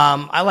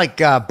 I like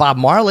Bob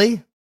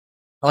Marley.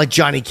 I like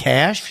Johnny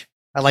Cash.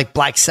 I like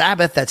Black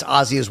Sabbath. That's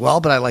Ozzy as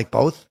well, but I like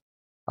both.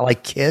 I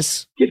like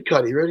Kiss. Kid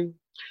Cudi, ready?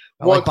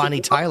 I like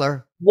Bonnie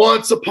Tyler.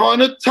 Once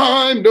upon a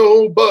time,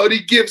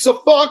 nobody gives a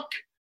fuck.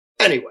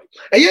 Anyway,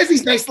 and he has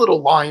these nice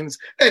little lines.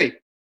 Anyway,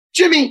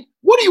 Jimmy,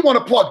 what do you want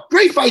to plug?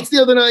 Great fights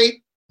the other night.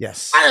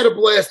 Yes. I had a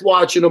blast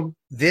watching them.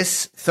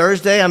 This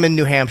Thursday, I'm in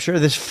New Hampshire.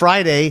 This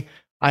Friday,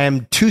 I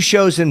am 2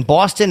 shows in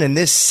Boston. And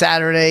this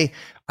Saturday,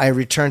 I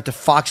return to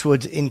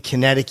Foxwoods in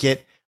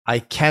Connecticut. I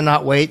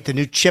cannot wait. The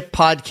new Chip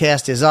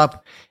podcast is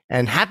up.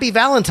 And happy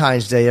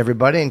Valentine's Day,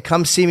 everybody. And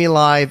come see me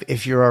live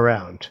if you're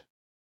around.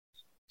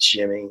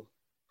 Jimmy,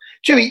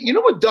 you know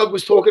what Doug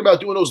was talking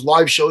about doing those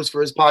live shows for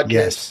his podcast?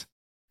 Yes.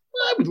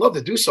 I would love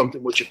to do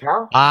something with you,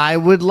 pal. I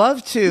would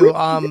love to.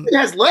 It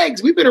has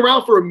legs. We've been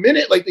around for a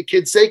minute, like the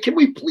kids say. Can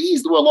we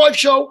please do a live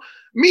show?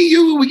 Me,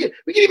 you, we can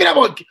even have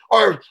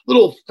our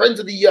little friends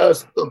of the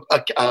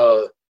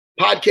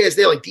podcast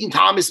there, like Dean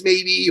Thomas,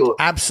 maybe, or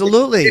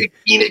absolutely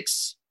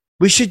Phoenix.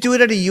 We should do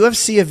it at a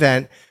UFC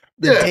event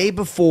the day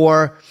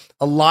before.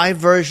 A live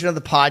version of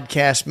the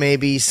podcast,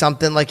 maybe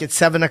something like at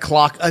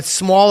 7:00, a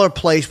smaller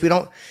place. We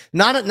don't,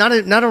 not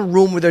a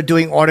room where they're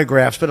doing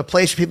autographs, but a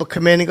place where people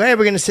come in and go, hey,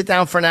 we're going to sit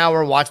down for an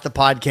hour and watch the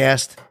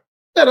podcast.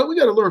 We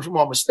got to learn from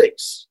our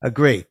mistakes.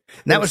 Agree.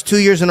 And that was 2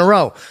 years in a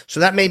row.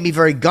 So that made me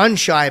very gun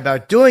shy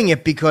about doing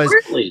it because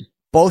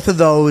both of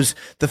those,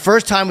 the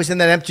first time was in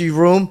that empty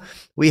room.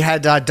 We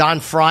had Don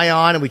Fry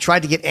on and we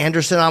tried to get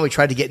Anderson on. We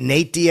tried to get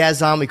Nate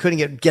Diaz on. We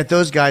couldn't get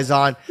those guys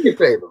on. Do me a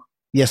favor.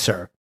 Yes,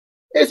 sir.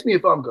 Ask me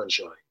if I'm gun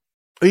shy.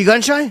 Are you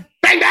gun shy?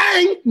 Bang,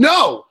 bang.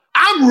 No,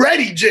 I'm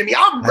ready, Jimmy.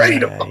 I'm ready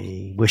to fuck.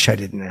 I wish I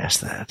didn't ask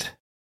that.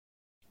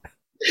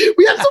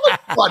 We have so much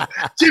fun.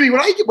 Jimmy,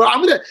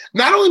 I'm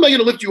not only am I going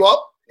to lift you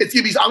up, I'm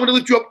going to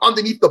lift you up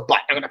underneath the butt.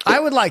 I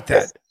would like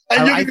that.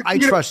 I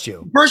trust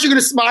you. First, you're going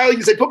to smile. You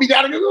can say, put me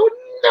down. And go,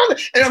 no.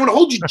 And I'm going to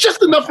hold you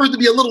just enough for it to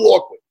be a little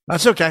awkward.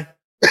 That's okay.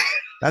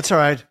 That's all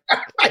right.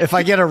 If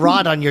I get a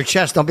rod on your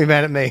chest, don't be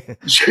mad at me.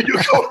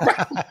 You go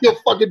around your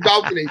fucking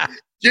balcony.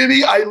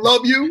 Jimmy, I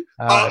love you.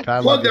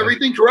 Plugged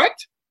everything,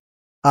 correct?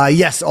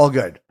 Yes, all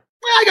good.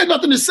 I got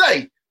nothing to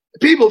say.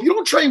 People, if you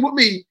don't train with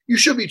me, you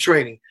should be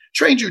training.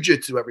 Train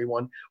jiu-jitsu,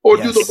 everyone. Or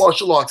do the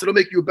martial arts. It'll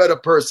make you a better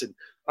person.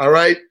 All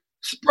right?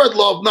 Spread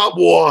love, not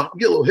war. I'm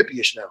getting a little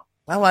hippie-ish now.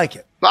 I like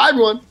it. Bye,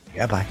 everyone.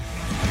 Yeah, bye.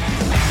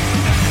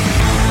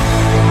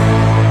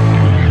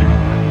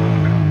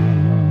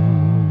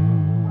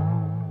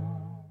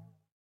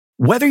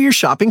 Whether you're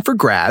shopping for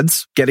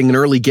grads, getting an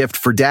early gift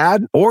for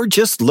dad, or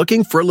just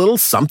looking for a little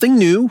something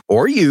new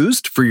or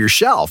used for your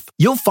shelf,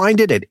 you'll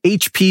find it at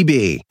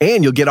HPB.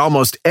 And you'll get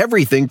almost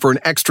everything for an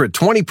extra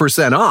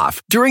 20%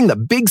 off during the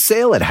big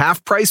sale at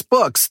Half Price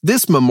Books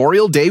this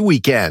Memorial Day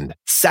weekend.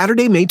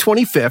 Saturday, May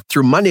 25th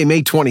through Monday,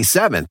 May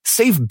 27th.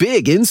 Save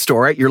big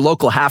in-store at your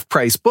local Half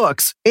Price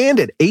Books and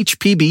at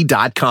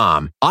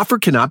HPB.com. Offer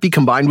cannot be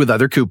combined with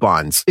other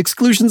coupons.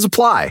 Exclusions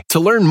apply. To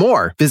learn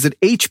more, visit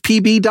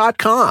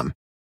HPB.com.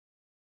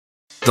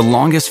 The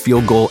longest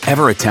field goal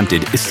ever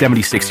attempted is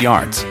 76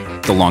 yards.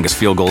 The longest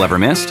field goal ever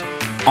missed?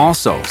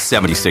 Also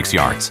 76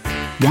 yards.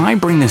 Why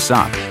bring this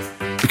up?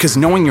 Because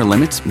knowing your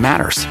limits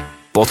matters,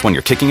 both when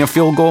you're kicking a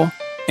field goal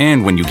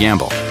and when you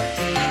gamble.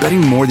 Betting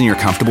more than you're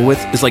comfortable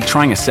with is like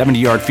trying a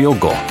 70-yard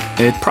field goal.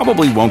 It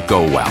probably won't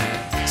go well.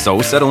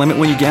 So set a limit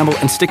when you gamble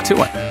and stick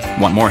to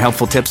it. Want more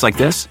helpful tips like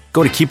this?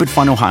 Go to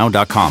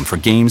keepitfunohio.com for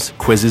games,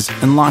 quizzes,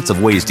 and lots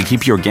of ways to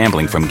keep your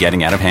gambling from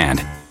getting out of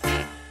hand.